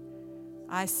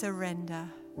 I surrender.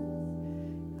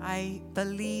 I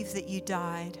believe that you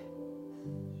died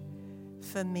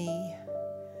for me.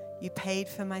 You paid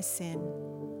for my sin.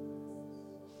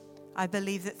 I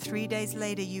believe that 3 days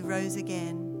later you rose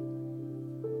again.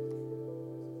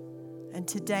 And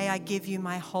today I give you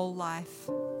my whole life.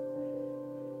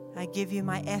 I give you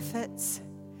my efforts.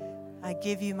 I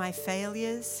give you my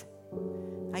failures.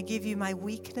 I give you my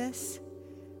weakness.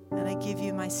 And I give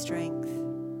you my strength.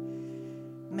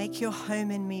 Make your home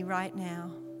in me right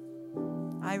now.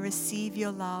 I receive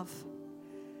your love.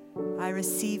 I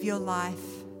receive your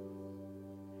life.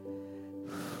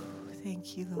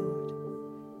 Thank you, Lord.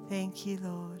 Thank you,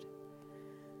 Lord.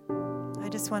 I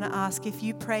just want to ask, if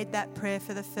you prayed that prayer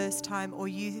for the first time, or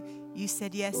you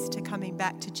said yes to coming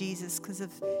back to Jesus because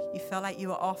you felt like you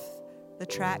were off the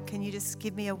track, can you just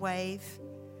give me a wave?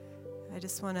 I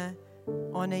just want to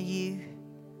honor you.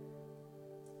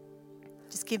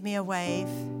 Just give me a wave.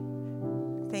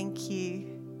 Thank you.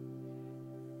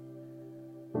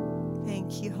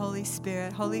 Thank you, Holy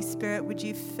Spirit. Holy Spirit, would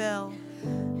you fill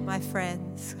my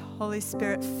friends? Holy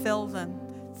Spirit, fill them.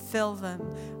 Fill them.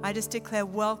 I just declare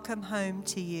welcome home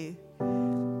to you.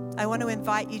 I want to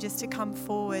invite you just to come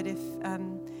forward if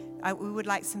we would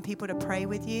like some people to pray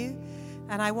with you.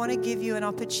 And I want to give you an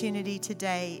opportunity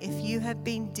today, if you have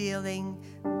been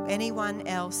anyone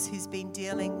else who's been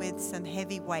dealing with some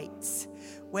heavy weights,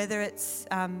 whether it's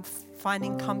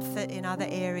finding comfort in other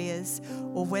areas,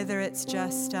 or whether it's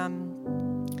just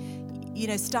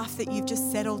stuff that you've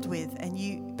just settled with,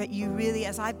 but you really,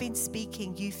 as I've been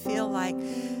speaking, you feel like,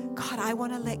 God, I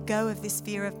want to let go of this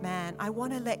fear of man. I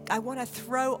want to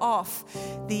throw off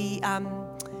the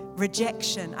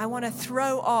rejection. I want to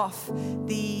throw off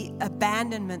the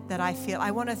abandonment that I feel.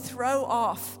 I want to throw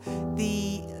off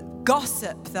the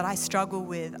gossip that I struggle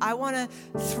with. I want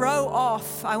to throw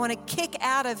off, I want to kick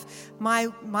out of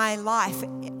my life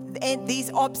and these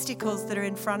obstacles that are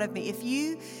in front of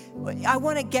me. I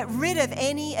want to get rid of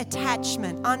any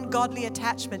attachment, ungodly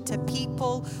attachment to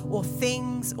people or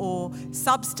things or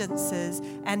substances.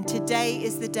 And today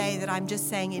is the day that I'm just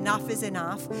saying enough is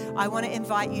enough. I want to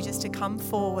invite you just to come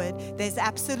forward. There's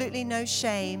absolutely no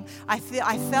shame. I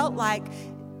felt like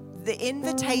the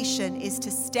invitation is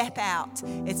to step out.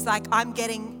 It's like I'm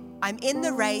in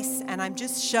the race and I'm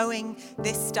just showing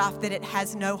this stuff that it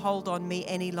has no hold on me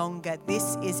any longer.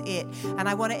 This is it. And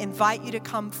I want to invite you to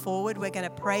come forward. We're going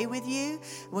to pray with you.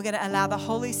 We're going to allow the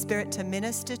Holy Spirit to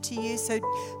minister to you. So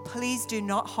please do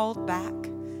not hold back.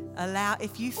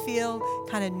 If you feel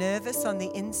kind of nervous on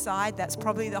the inside, that's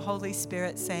probably the Holy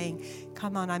Spirit saying,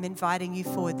 come on, I'm inviting you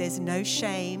forward. There's no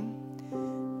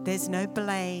shame. There's no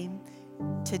blame.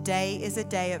 Today is a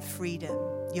day of freedom.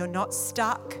 You're not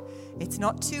stuck. It's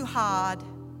not too hard.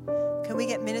 Can we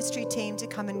get ministry team to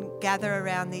come and gather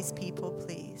around these people,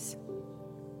 please?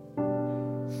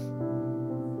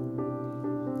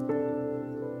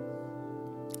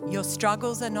 Your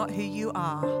struggles are not who you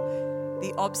are.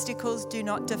 The obstacles do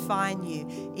not define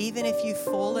you. Even if you've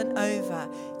fallen over,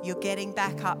 you're getting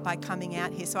back up by coming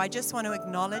out here. So I just want to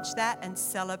acknowledge that and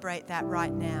celebrate that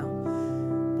right now.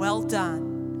 Well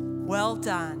done. Well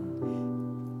done.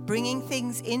 Bringing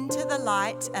things into the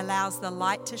light allows the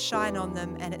light to shine on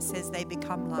them, and it says they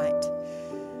become light.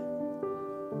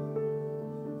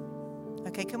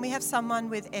 Okay, can we have someone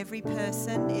with every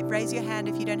person? Raise your hand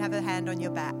if you don't have a hand on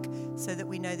your back so that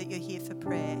we know that you're here for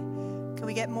prayer. Can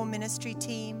we get more ministry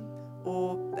team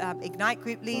or Ignite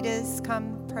group leaders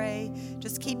come pray?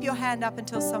 Just keep your hand up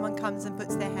until someone comes and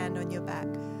puts their hand on your back.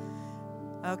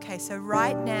 Okay, so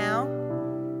right now,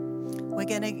 we're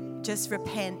going to just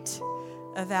repent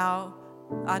of our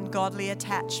ungodly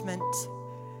attachment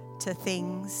to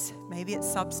things. Maybe it's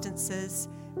substances,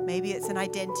 maybe it's an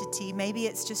identity, maybe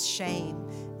it's just shame,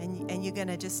 and you're going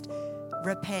to just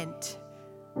repent.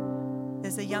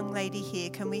 There's a young lady here.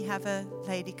 Can we have a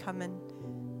lady come in?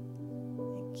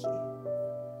 Thank you.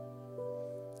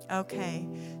 Okay,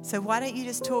 so why don't you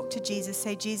just talk to Jesus?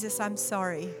 Say, Jesus, I'm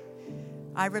sorry.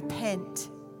 I repent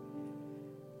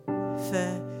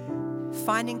for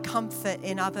finding comfort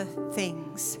in other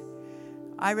things.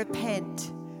 I repent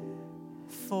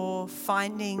for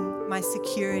finding my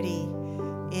security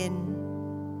in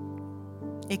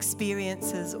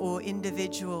experiences or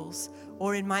individuals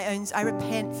or in my own. I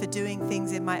repent for doing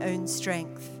things in my own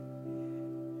strength.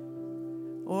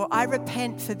 Or I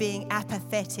repent for being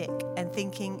apathetic and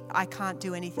thinking I can't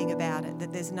do anything about it,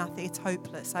 that there's nothing, it's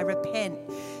hopeless. I repent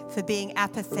for being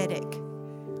apathetic.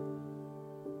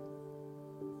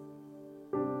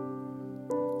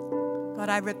 God,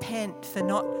 I repent for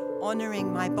not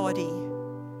honoring my body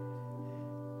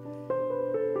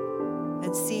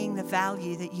and seeing the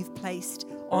value that you've placed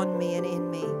on me and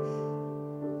in me.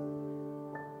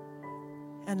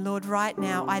 And Lord, right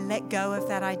now, I let go of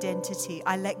that identity.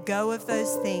 I let go of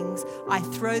those things. I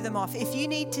throw them off. If you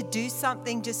need to do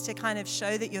something just to kind of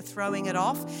show that you're throwing it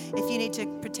off, if you need to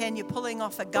pretend you're pulling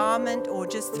off a garment or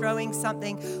just throwing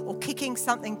something or kicking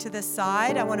something to the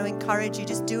side, I want to encourage you,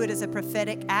 just do it as a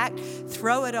prophetic act.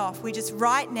 Throw it off. We just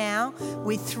right now,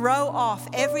 we throw off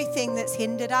everything that's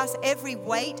hindered us, every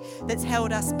weight that's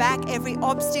held us back, every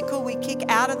obstacle we kick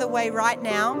out of the way right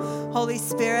now, Holy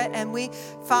Spirit. And we,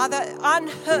 Father,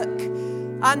 unhook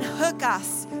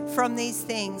us from these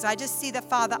things. I just see the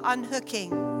Father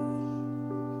unhooking.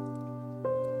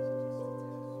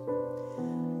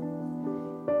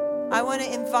 I want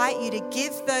to invite you to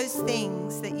give those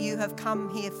things that you have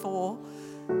come here for,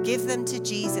 give them to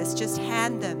Jesus. Just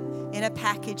hand them in a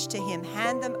package to Him.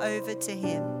 Hand them over to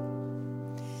Him.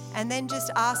 And then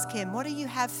just ask Him, what do you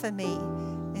have for me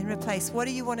in replace? What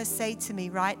do you want to say to me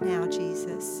right now,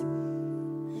 Jesus?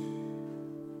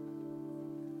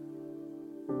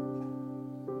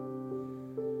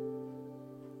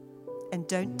 And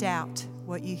don't doubt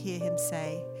what you hear Him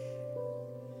say.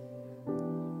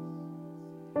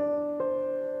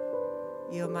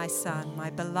 You're my Son, my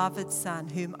beloved Son,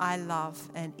 whom I love,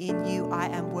 and in you I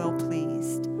am well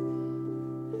pleased.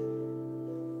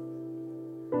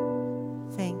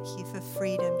 Thank you for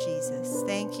freedom, Jesus.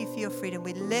 Thank you for your freedom.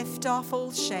 We lift off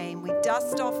all shame. We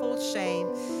dust off all shame.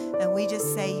 And we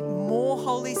just say, more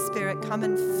Holy Spirit, come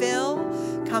and fill,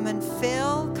 come and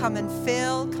fill, come and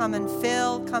fill, come and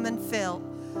fill, come and fill.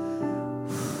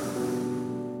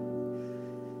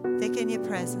 Thicken your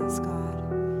presence, God.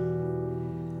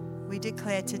 We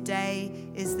declare today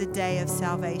is the day of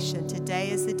salvation.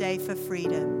 Today is the day for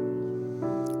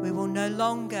freedom. We will no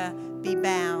longer be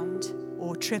bound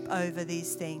or trip over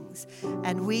these things.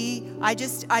 And I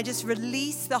just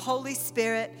release the Holy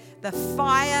Spirit, the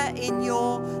fire in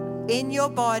your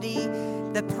body,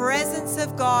 the presence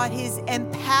of God, His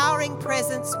empowering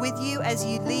presence with you as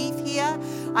you leave here.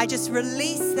 I just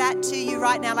release that to you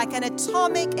right now, like an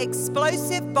atomic,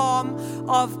 explosive bomb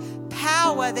of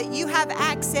power that you have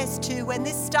access to when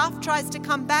this stuff tries to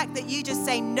come back, that you just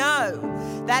say, no,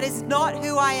 that is not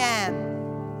who I am.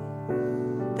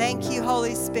 Thank you,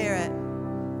 Holy Spirit.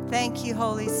 Thank you,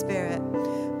 Holy Spirit.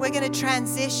 We're going to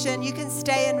transition. You can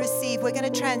stay and receive. We're going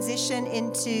to transition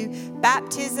into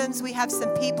baptisms. We have some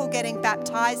people getting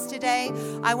baptized today.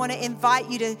 I want to invite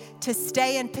you to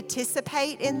stay and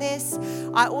participate in this.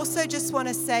 I also just want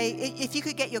to say, if you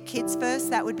could get your kids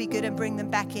first, that would be good, and bring them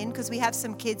back in, because we have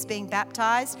some kids being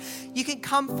baptized. You can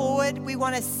come forward. We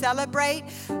want to celebrate.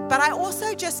 But I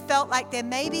also just felt like there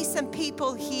may be some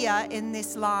people here in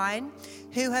this line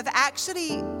who have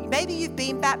actually, maybe you've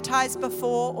been baptized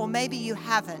before, or maybe you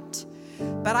haven't.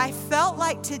 But I felt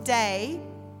like today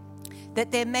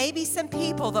that there may be some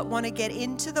people that want to get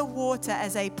into the water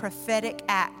as a prophetic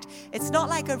act. It's not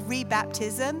like a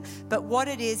rebaptism, but what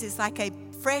it is like a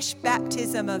fresh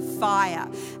baptism of fire.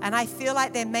 And I feel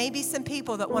like there may be some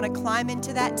people that want to climb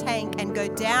into that tank and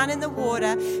go down in the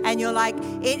water, and you're like,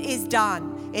 it is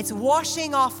done. It's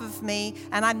washing off of me,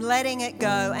 and I'm letting it go.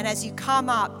 And as you come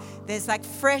up, there's like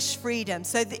fresh freedom.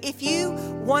 So if you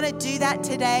want to do that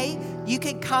today, you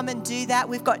can come and do that.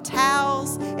 We've got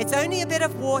towels. It's only a bit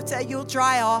of water. You'll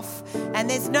dry off. And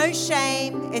there's no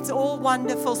shame. It's all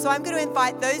wonderful. So I'm going to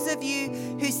invite those of you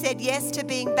who said yes to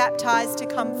being baptized to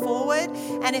come forward.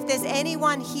 And if there's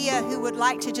anyone here who would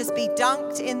like to just be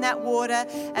dunked in that water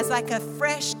as like a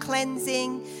fresh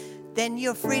cleansing, then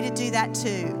you're free to do that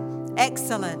too.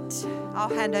 Excellent. I'll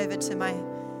hand over to my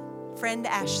friend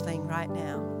Aisling right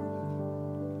now.